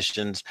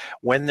physicians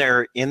when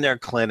they're in their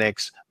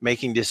clinics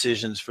making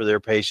decisions for their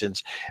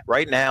patients.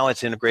 Right now,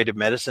 it's integrative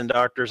medicine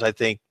doctors. I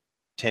think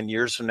 10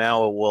 years from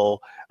now, it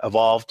will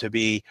evolve to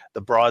be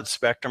the broad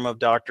spectrum of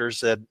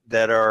doctors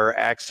that are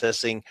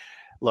accessing.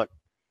 Look,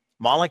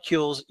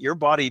 molecules, your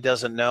body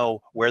doesn't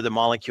know where the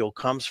molecule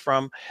comes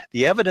from.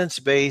 The evidence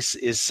base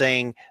is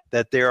saying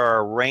that there are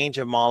a range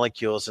of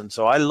molecules. And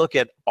so I look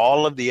at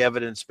all of the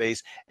evidence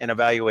base and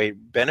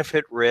evaluate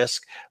benefit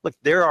risk. Look,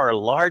 there are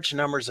large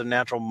numbers of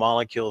natural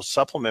molecules,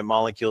 supplement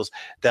molecules,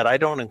 that I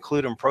don't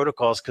include in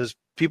protocols because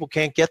people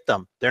can't get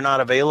them. They're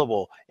not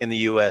available in the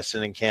US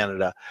and in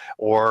Canada,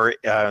 or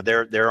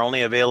they're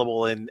only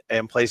available in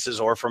places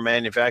or from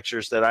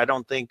manufacturers that I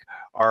don't think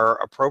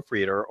are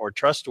appropriate or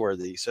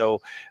trustworthy.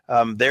 So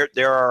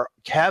there are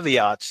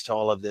caveats to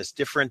all of this,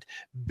 different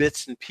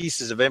bits and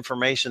pieces of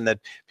information that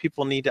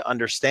people need to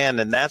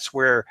understand. And that's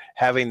where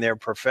having their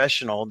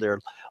professional, their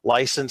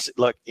license,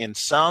 look, in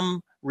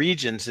some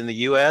regions in the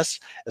US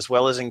as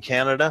well as in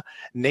Canada,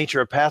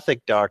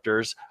 naturopathic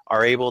doctors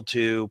are able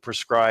to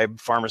prescribe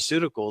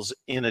pharmaceuticals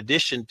in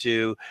addition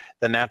to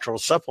the natural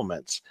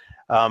supplements.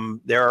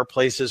 There are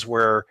places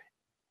where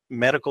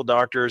medical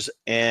doctors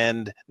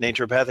and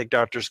naturopathic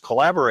doctors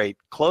collaborate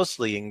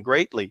closely and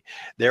greatly.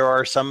 There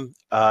are some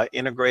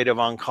integrative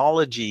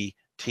oncology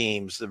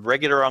teams, the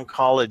regular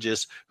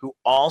oncologists who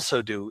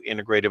also do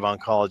integrative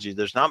oncology.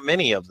 There's not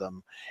many of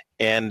them.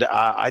 And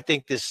I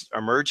think this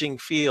emerging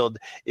field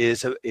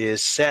is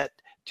set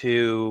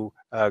to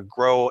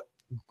grow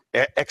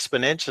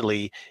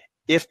exponentially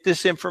if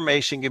this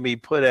information can be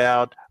put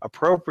out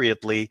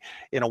appropriately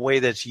in a way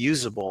that's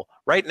usable.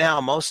 Right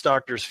now, most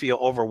doctors feel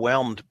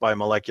overwhelmed by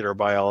molecular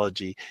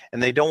biology,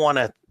 and they don't want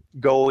to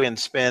go and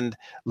spend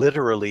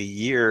literally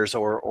years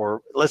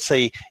or let's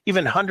say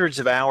even hundreds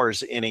of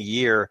hours in a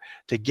year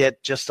to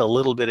get just a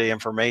little bit of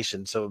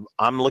information. So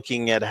I'm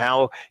looking at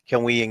how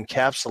can we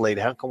encapsulate,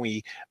 how can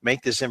we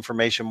make this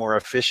information more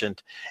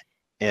efficient?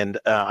 And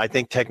I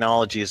think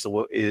technology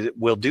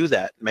will do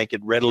that, make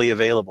it readily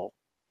available.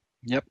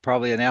 Yep,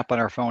 probably an app on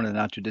our phone in the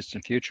not too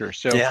distant future.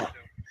 So yeah.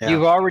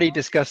 You've already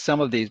discussed some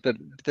of these, but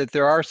that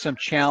there are some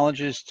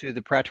challenges to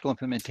the practical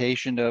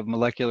implementation of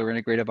molecular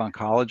integrative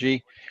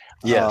oncology.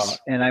 Yes.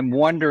 And I'm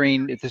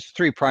wondering if there's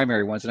three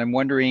primary ones, and I'm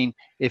wondering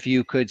if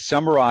you could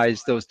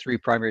summarize those three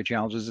primary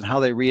challenges and how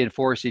they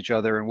reinforce each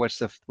other, and what's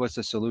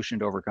the solution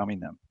to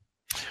overcoming them.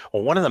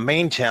 Well, one of the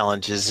main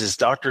challenges is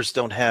doctors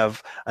don't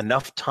have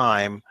enough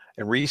time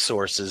and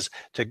resources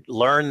to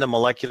learn the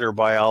molecular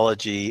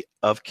biology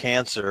of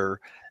cancer,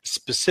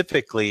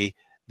 specifically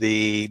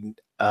the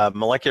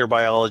molecular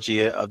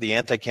biology of the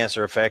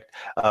anti-cancer effect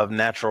of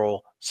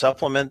natural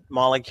supplement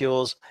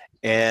molecules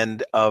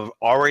and of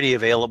already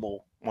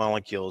available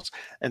molecules.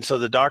 And so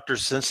the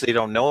doctors, since they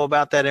don't know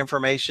about that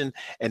information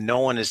and no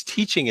one is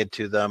teaching it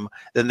to them,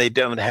 then they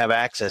don't have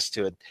access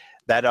to it.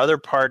 That other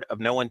part of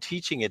no one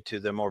teaching it to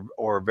them,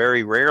 or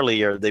very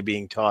rarely are they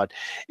being taught,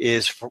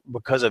 is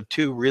because of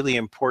two really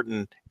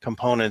important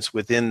components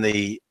within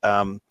the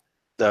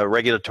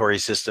regulatory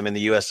system in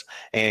the US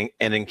and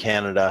in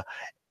Canada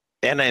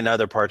and in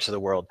other parts of the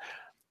world.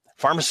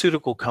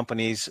 Pharmaceutical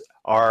companies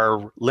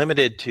are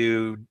limited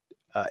to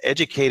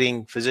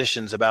educating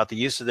physicians about the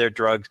use of their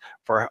drugs,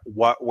 for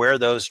where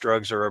those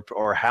drugs are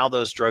or how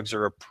those drugs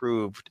are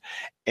approved,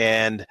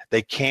 and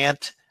they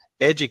can't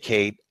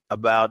educate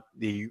about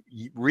the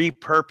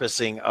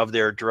repurposing of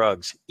their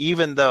drugs,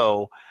 even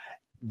though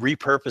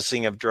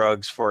repurposing of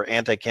drugs for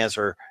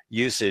anti-cancer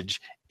usage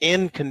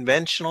in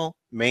conventional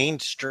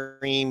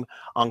mainstream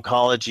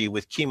oncology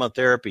with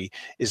chemotherapy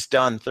is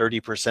done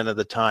 30% of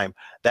the time.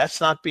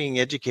 That's not being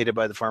educated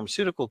by the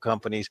pharmaceutical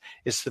companies.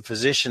 It's the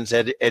physicians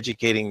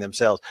educating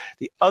themselves.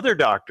 The other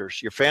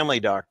doctors, your family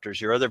doctors,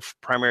 your other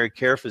primary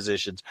care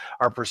physicians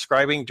are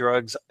prescribing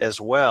drugs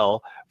as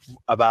well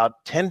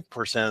about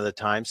 10% of the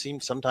time,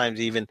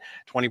 sometimes even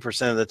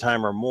 20% of the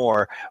time or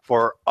more,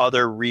 for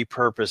other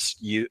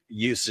repurposed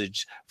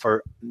usage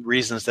for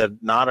reasons that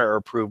not are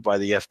approved by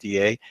the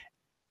FDA.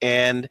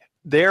 And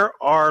there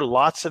are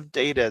lots of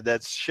data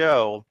that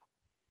show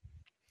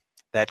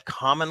that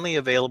commonly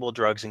available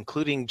drugs,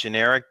 including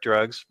generic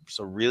drugs,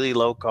 so really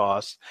low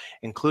cost,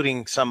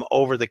 including some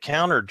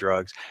over-the-counter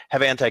drugs,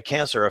 have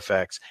anti-cancer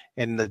effects.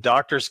 And the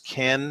doctors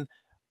can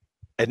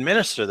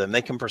administer them.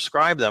 They can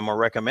prescribe them or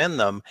recommend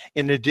them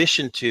in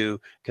addition to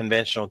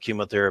conventional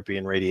chemotherapy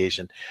and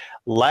radiation.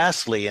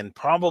 Lastly, and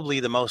probably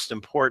the most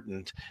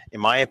important, in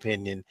my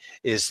opinion,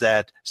 is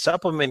that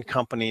supplement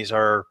companies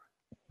are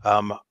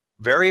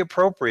very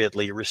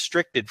appropriately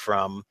restricted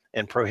from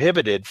and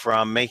prohibited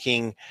from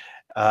making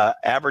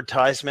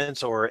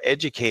advertisements or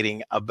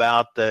educating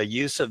about the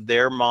use of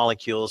their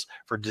molecules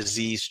for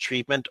disease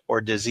treatment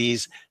or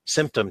disease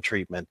symptom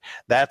treatment.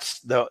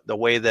 That's the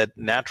way that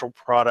natural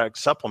product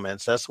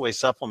supplements, that's the way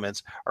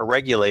supplements are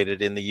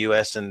regulated in the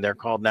US, and they're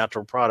called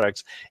natural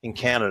products in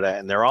Canada,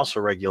 and they're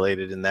also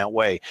regulated in that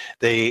way.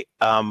 They,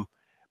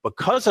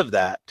 because of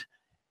that,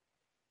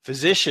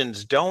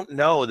 physicians don't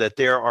know that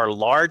there are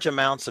large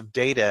amounts of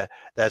data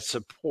that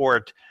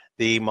support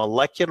the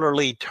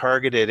molecularly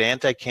targeted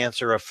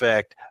anti-cancer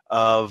effect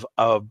of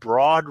a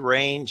broad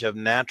range of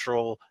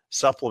natural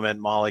supplement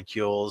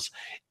molecules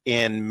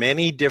in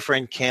many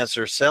different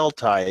cancer cell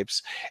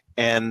types.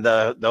 And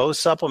those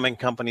supplement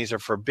companies are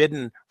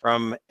forbidden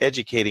from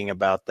educating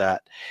about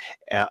that.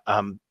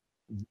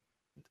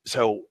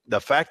 So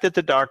the fact that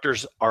the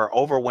doctors are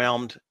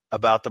overwhelmed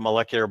about the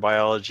molecular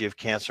biology of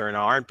cancer and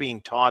aren't being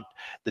taught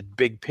the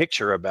big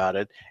picture about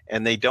it,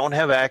 and they don't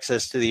have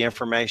access to the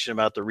information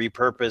about the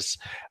repurposed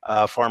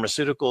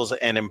pharmaceuticals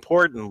and,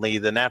 importantly,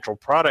 the natural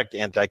product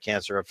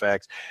anti-cancer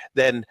effects,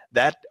 then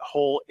that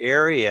whole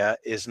area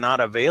is not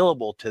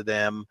available to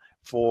them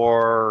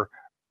for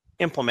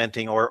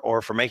implementing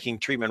or for making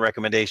treatment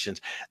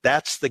recommendations.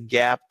 That's the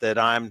gap that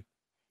I'm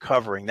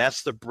covering.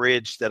 That's the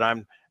bridge that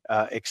I'm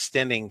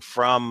extending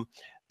from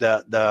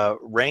the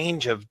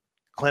range of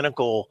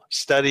clinical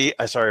study,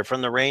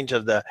 from the range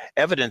of the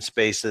evidence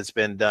base that's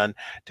been done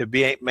to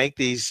make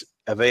these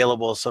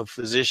available so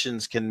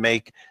physicians can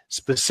make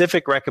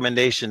specific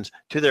recommendations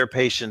to their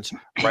patients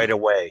right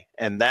away.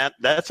 And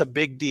that's a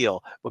big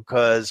deal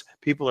because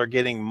people are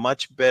getting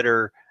much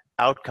better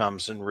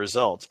outcomes and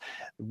results.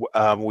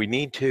 We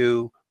need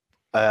to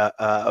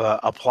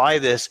apply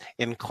this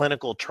in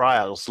clinical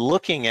trials,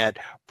 looking at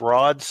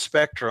broad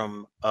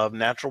spectrum of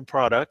natural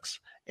products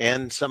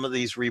and some of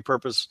these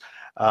repurposed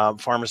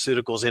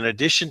pharmaceuticals in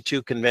addition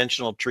to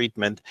conventional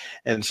treatment.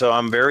 And so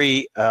I'm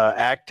very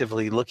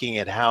actively looking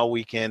at how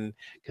we can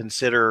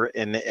consider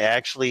and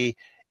actually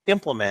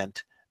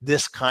implement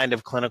this kind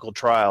of clinical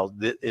trial.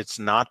 It's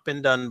not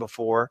been done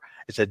before.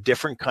 It's a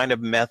different kind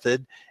of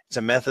method. It's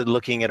a method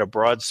looking at a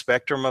broad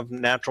spectrum of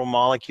natural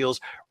molecules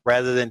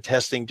rather than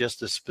testing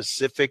just a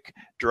specific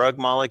drug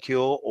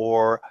molecule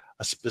or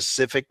a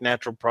specific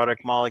natural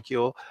product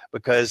molecule,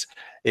 because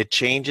it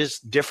changes.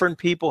 Different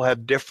people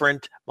have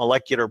different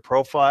molecular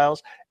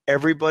profiles.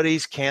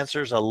 Everybody's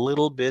cancer is a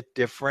little bit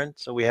different,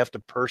 so we have to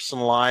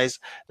personalize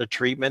the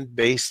treatment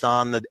based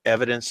on the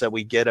evidence that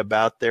we get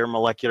about their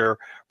molecular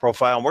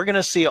profile. And we're going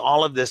to see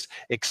all of this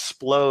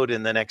explode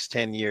in the next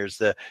 10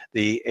 years.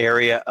 The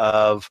area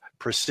of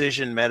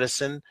precision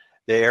medicine,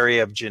 the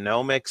area of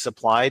genomics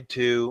applied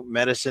to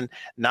medicine,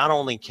 not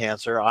only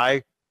cancer.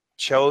 I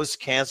chose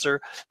cancer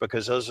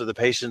because those are the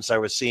patients I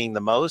was seeing the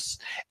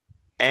most,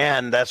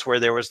 and that's where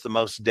there was the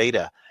most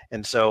data.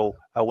 And so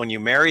when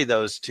you marry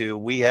those two,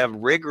 we have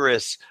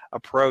rigorous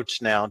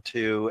approach now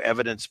to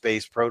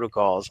evidence-based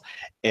protocols,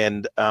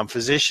 and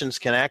physicians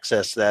can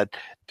access that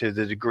to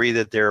the degree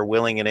that they're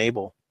willing and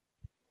able.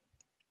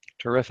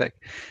 Terrific.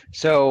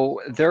 So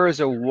there is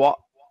a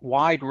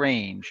wide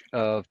range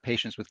of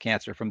patients with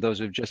cancer, from those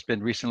who've just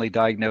been recently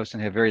diagnosed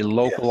and have very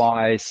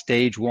localized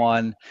stage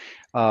 1.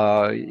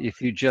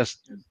 If you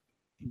just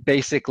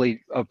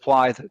basically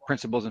apply the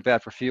principles in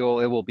fat for fuel,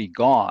 it will be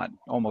gone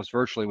almost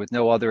virtually with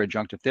no other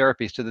adjunctive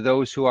therapies, to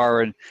those who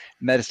are in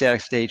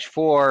metastatic stage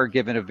 4,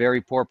 given a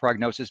very poor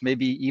prognosis,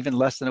 maybe even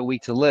less than a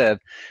week to live.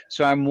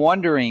 So I'm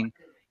wondering,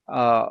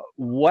 at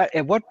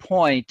what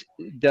point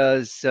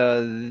does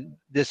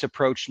this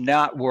approach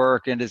not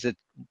work, and is it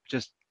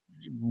just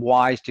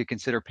wise to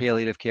consider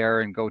palliative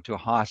care and go to a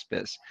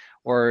hospice,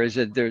 or is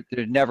it they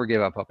never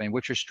give up? I mean,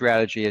 what's your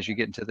strategy as you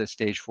get into the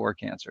stage 4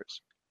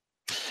 cancers?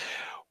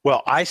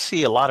 Well, I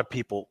see a lot of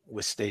people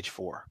with stage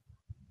 4,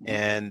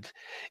 and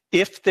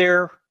if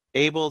they're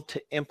able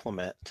to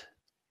implement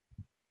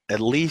at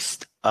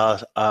least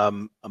either a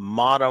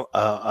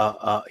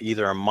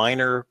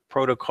minor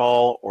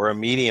protocol or a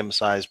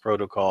medium-sized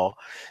protocol,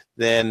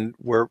 then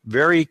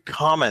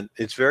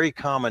it's very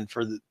common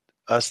for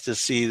us to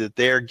see that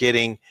they're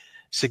getting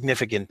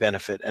significant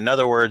benefit. In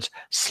other words,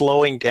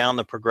 slowing down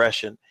the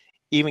progression,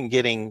 even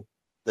getting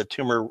the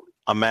tumor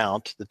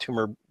amount, the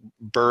tumor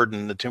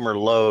burden, the tumor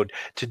load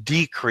to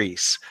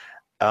decrease.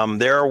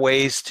 There are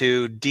ways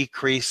to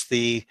decrease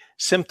the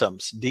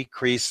symptoms,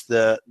 decrease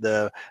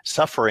the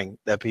suffering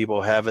that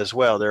people have as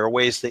well. There are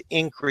ways to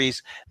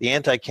increase the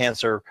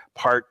anti-cancer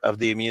part of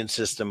the immune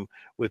system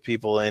with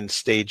people in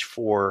stage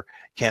 4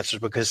 cancers,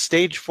 because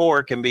stage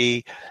 4 can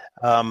be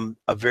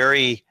a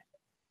very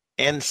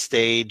end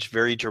stage,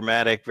 very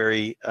dramatic,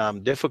 very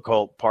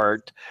difficult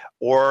part,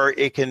 or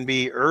it can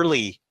be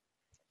early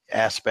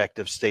aspect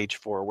of stage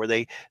 4 where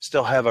they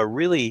still have a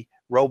really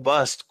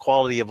robust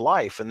quality of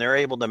life and they're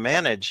able to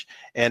manage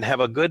and have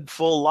a good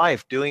full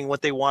life doing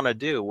what they want to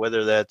do,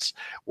 whether that's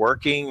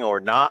working or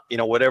not,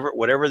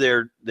 whatever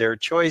their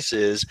choice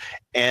is,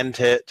 and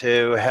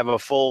to have a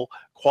full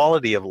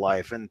quality of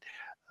life. And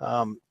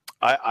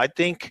I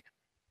think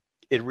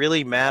it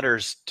really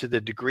matters to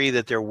the degree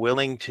that they're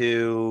willing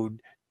to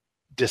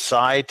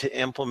decide to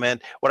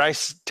implement. What I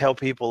tell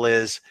people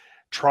is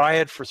try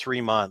it for 3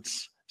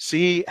 months.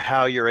 See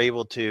how you're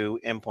able to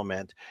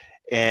implement,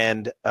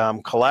 and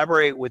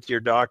collaborate with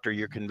your doctor,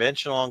 your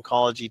conventional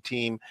oncology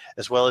team,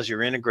 as well as your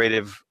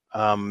integrative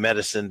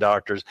medicine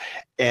doctors,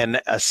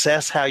 and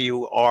assess how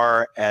you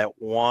are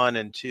at 1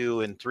 and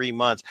 2 and 3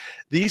 months.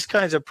 These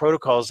kinds of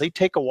protocols, they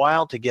take a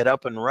while to get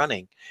up and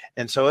running.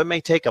 And so it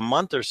may take a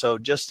month or so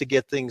just to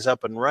get things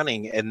up and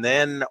running. And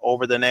then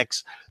over the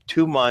next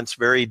 2 months,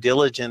 very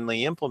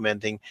diligently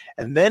implementing,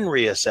 and then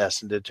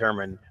reassess and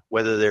determine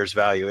whether there's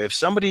value. If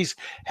somebody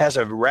has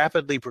a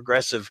rapidly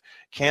progressive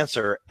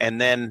cancer and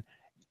then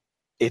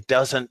it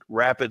doesn't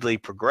rapidly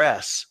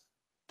progress,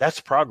 that's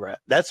progress,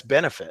 that's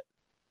benefit,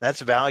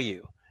 that's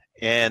value,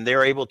 and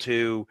they're able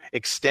to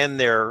extend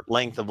their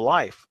length of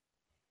life.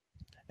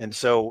 And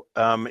so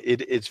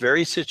it's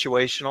very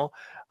situational.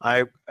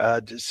 I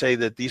say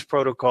that these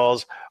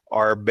protocols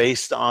are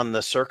based on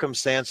the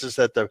circumstances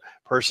that the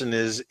person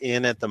is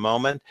in at the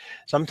moment.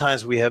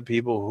 Sometimes we have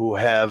people who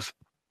have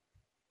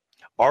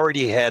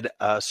already had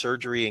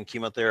surgery and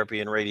chemotherapy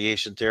and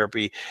radiation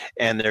therapy,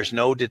 and there's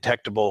no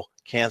detectable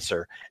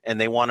cancer, and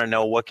they want to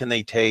know what can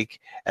they take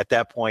at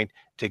that point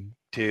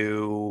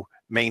to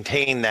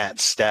maintain that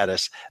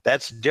status.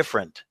 That's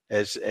different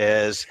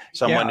as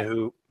someone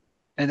who.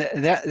 And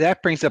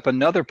that brings up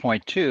another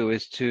point too,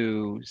 is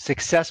to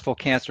successful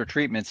cancer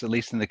treatments, at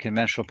least in the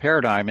conventional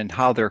paradigm, and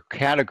how they're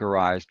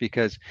categorized,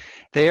 because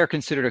they are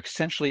considered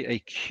essentially a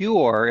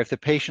cure if the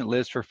patient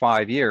lives for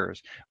 5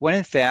 years, when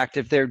in fact,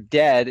 if they're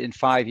dead in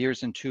 5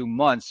 years and 2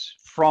 months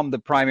from the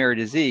primary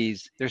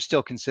disease, they're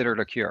still considered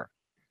a cure.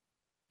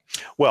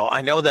 Well,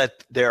 I know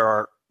that there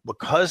are,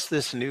 because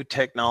this new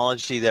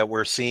technology that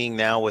we're seeing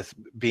now with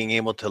being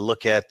able to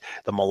look at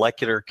the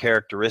molecular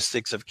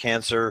characteristics of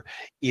cancer,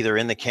 either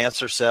in the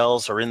cancer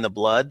cells or in the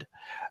blood,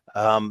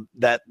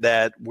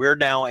 that we're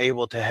now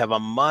able to have a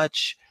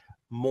much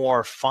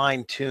more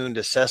fine-tuned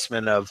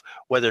assessment of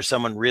whether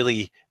someone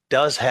really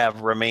does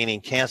have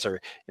remaining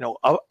cancer.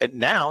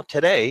 Now,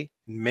 today,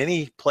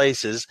 many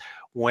places,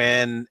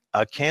 when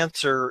a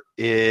cancer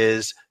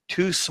is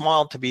too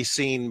small to be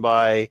seen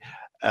by,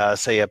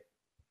 say, a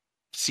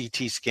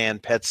CT scan,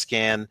 PET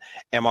scan,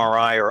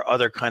 MRI, or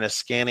other kind of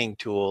scanning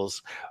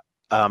tools,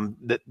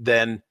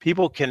 then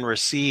people can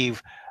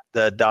receive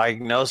the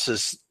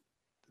diagnosis,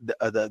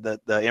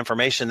 the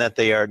information that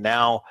they are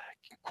now,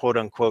 quote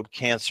unquote,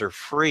 cancer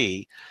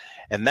free.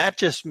 And that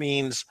just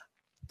means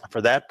for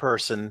that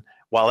person,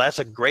 while that's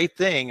a great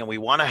thing and we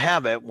want to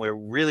have it, we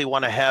really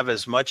want to have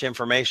as much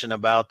information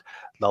about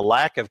the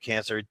lack of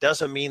cancer, it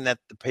doesn't mean that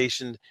the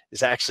patient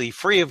is actually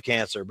free of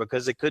cancer,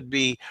 because it could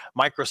be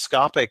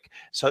microscopic,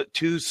 so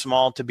too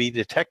small to be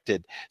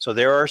detected. So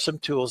there are some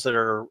tools that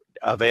are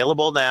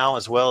available now,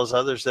 as well as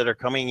others that are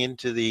coming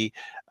into the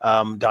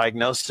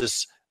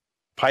diagnosis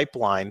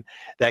pipeline,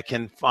 that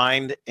can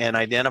find and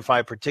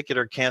identify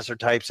particular cancer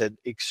types at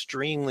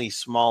extremely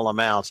small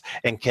amounts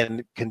and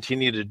can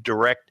continue to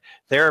direct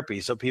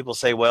therapy. So people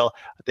say, well,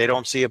 they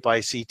don't see it by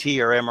CT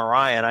or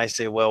MRI, and I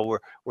say, well,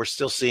 we're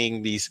still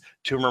seeing these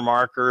tumor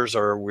markers,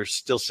 or we're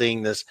still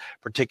seeing this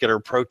particular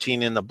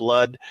protein in the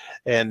blood,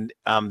 and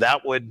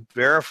that would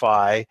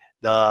verify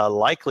the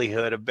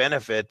likelihood of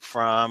benefit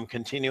from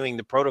continuing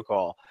the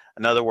protocol.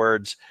 In other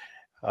words,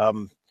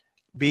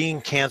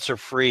 being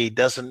cancer-free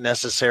doesn't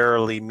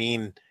necessarily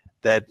mean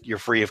that you're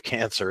free of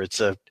cancer. It's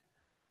a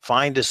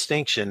fine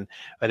distinction,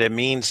 but it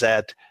means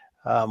that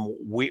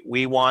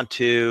we want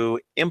to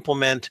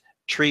implement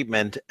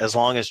treatment as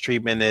long as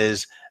treatment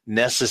is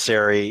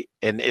necessary.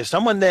 And if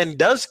someone then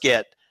does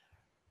get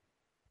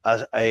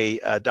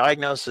a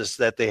diagnosis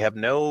that they have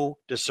no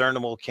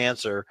discernible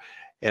cancer,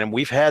 and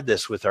we've had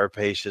this with our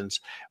patients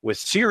with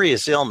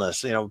serious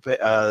illness,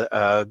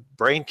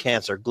 brain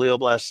cancer,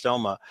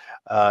 glioblastoma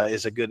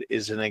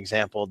is an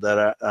example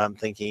that I'm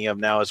thinking of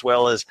now, as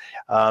well as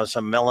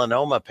some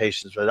melanoma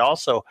patients. But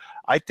also,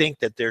 I think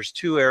that there's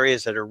two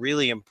areas that are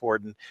really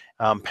important: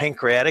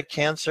 pancreatic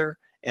cancer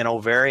in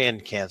ovarian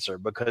cancer,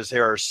 because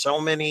there are so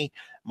many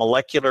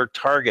molecular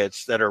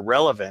targets that are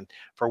relevant,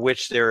 for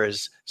which there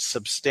is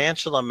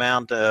substantial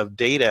amount of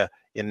data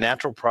in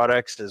natural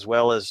products as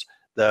well as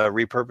the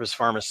repurposed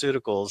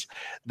pharmaceuticals,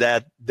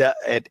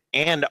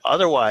 and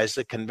otherwise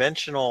the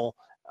conventional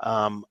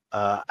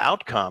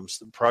outcomes,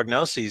 the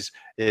prognosis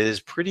is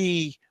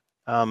pretty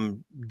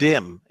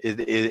dim.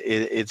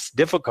 It's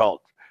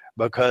difficult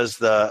because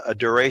the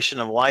duration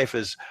of life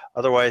is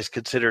otherwise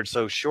considered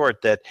so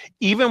short that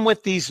even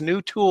with these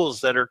new tools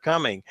that are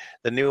coming,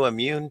 the new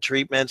immune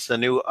treatments, the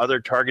new other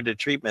targeted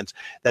treatments,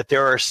 that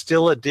there are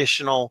still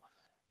additional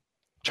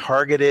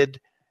targeted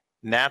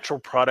natural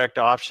product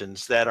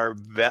options that are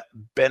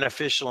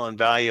beneficial and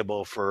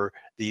valuable for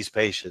these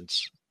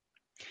patients.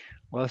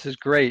 Well, this is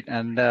great,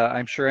 and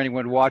I'm sure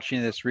anyone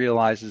watching this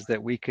realizes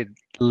that we could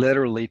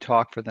literally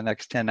talk for the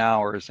next 10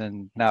 hours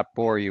and not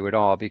bore you at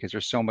all, because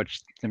there's so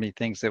many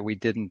things that we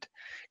didn't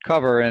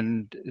cover,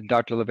 and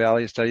Dr.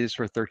 LaValle has studied this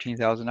for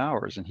 13,000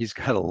 hours, and he's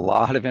got a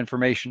lot of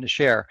information to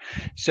share.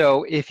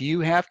 So if you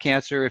have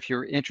cancer, if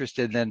you're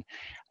interested, then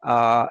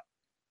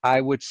I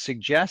would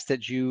suggest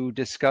that you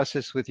discuss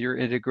this with your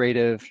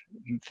integrative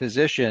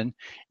physician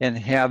and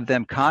have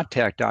them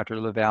contact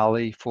Dr.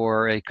 LaValle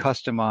for a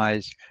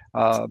customized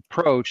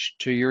approach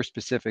to your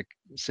specific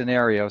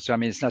scenario. So, I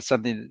mean, it's not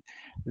something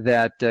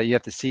that you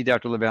have to see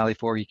Dr. LaValle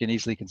for. You can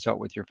easily consult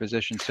with your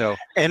physician. So,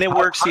 and it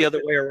works the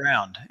other way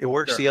around. It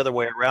works Sure. the other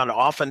way around.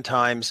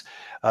 Oftentimes,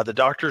 the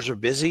doctors are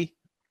busy,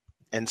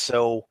 and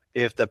so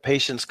if the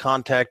patients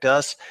contact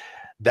us,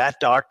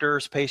 that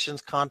doctor's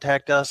patients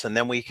contact us, and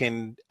then we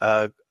can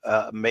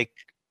make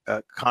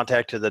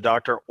contact to the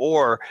doctor.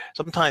 Or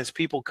sometimes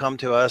people come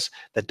to us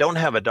that don't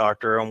have a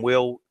doctor, and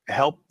we'll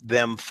help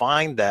them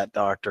find that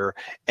doctor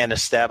and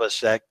establish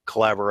that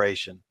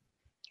collaboration.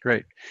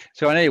 Great.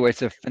 So anyway,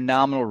 it's a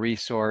phenomenal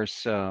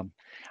resource.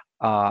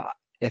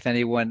 If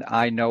anyone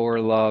I know or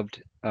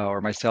loved,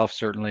 or myself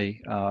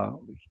certainly,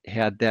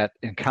 had that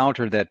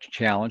encountered that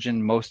challenge,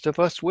 and most of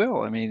us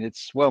will. I mean,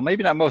 it's, well,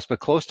 maybe not most, but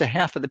close to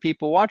half of the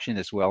people watching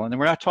this will. And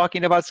we're not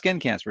talking about skin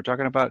cancer. We're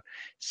talking about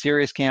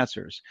serious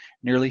cancers.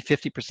 Nearly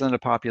 50% of the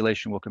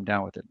population will come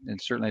down with it,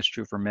 and certainly it's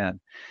true for men.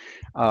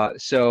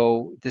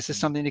 So this is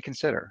something to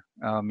consider.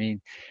 I mean,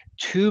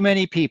 too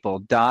many people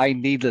die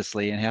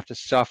needlessly and have to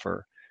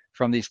suffer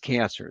from these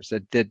cancers.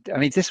 I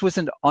mean, this was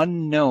an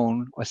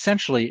unknown,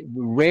 essentially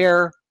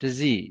rare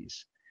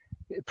disease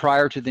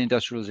prior to the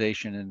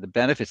industrialization and the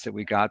benefits that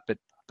we got. But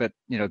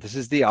you know, this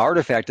is the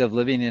artifact of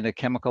living in a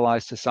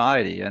chemicalized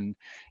society and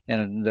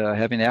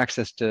having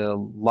access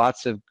to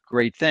lots of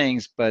great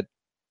things, but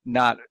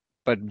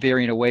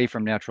veering away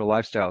from natural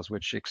lifestyles,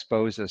 which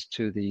expose us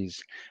to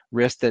these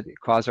risks that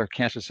cause our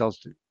cancer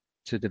cells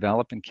to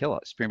develop and kill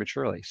us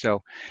prematurely.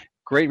 So,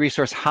 great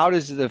resource. How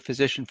does the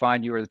physician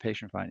find you or the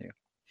patient find you?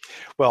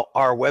 Well,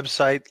 our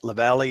website,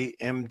 LaValle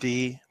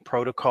MD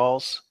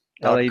Protocols.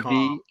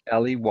 LaValley,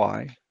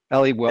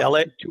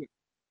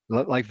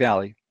 like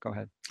Valley. Go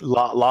ahead.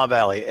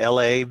 LaValle,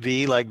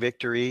 LAV like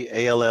victory,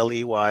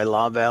 ALLEY,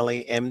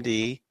 LaValle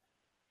MD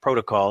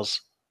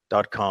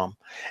Protocols.com.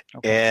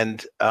 Okay.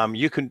 And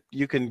you can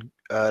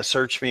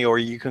search me, or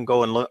you can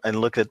go and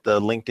look at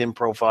the LinkedIn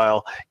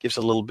profile. Gives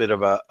a little bit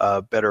of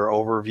a better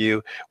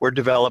overview. We're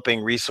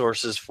developing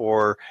resources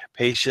for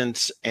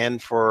patients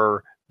and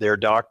for their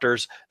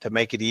doctors to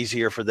make it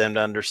easier for them to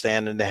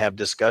understand and to have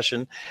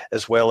discussion,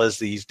 as well as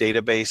these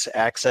database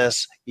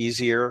access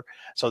easier,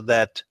 so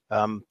that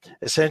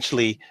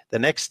essentially the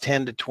next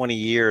 10 to 20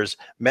 years,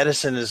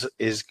 medicine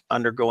is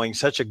undergoing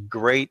such a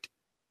great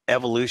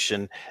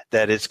evolution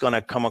that it's going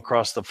to come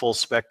across the full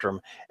spectrum.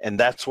 And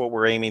that's what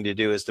we're aiming to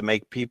do, is to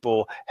make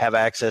people have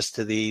access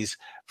to these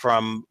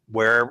from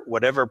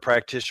whatever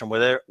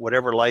practitioner,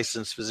 whatever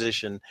licensed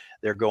physician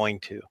they're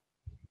going to.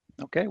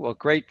 Okay, well,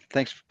 great.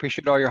 Thanks.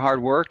 Appreciate all your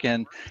hard work.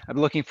 And I'm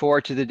looking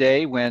forward to the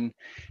day when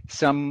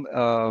some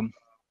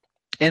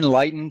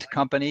enlightened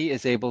company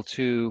is able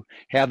to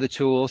have the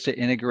tools to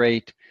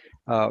integrate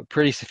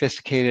pretty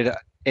sophisticated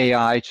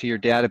AI to your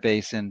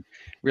database and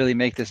really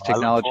make this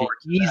technology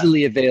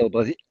easily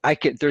available.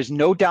 There's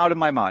no doubt in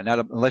my mind, not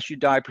unless you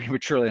die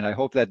prematurely, and I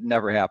hope that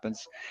never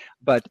happens,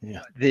 but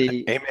Amen.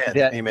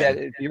 that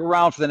if you're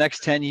around for the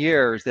next 10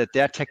 years,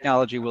 that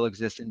technology will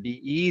exist and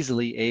be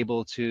easily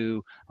able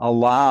to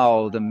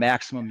allow the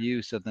maximum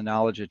use of the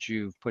knowledge that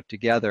you've put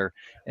together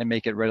and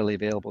make it readily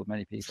available to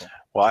many people.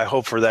 Well, I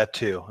hope for that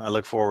too. I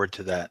look forward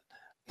to that.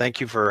 Thank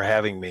you for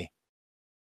having me.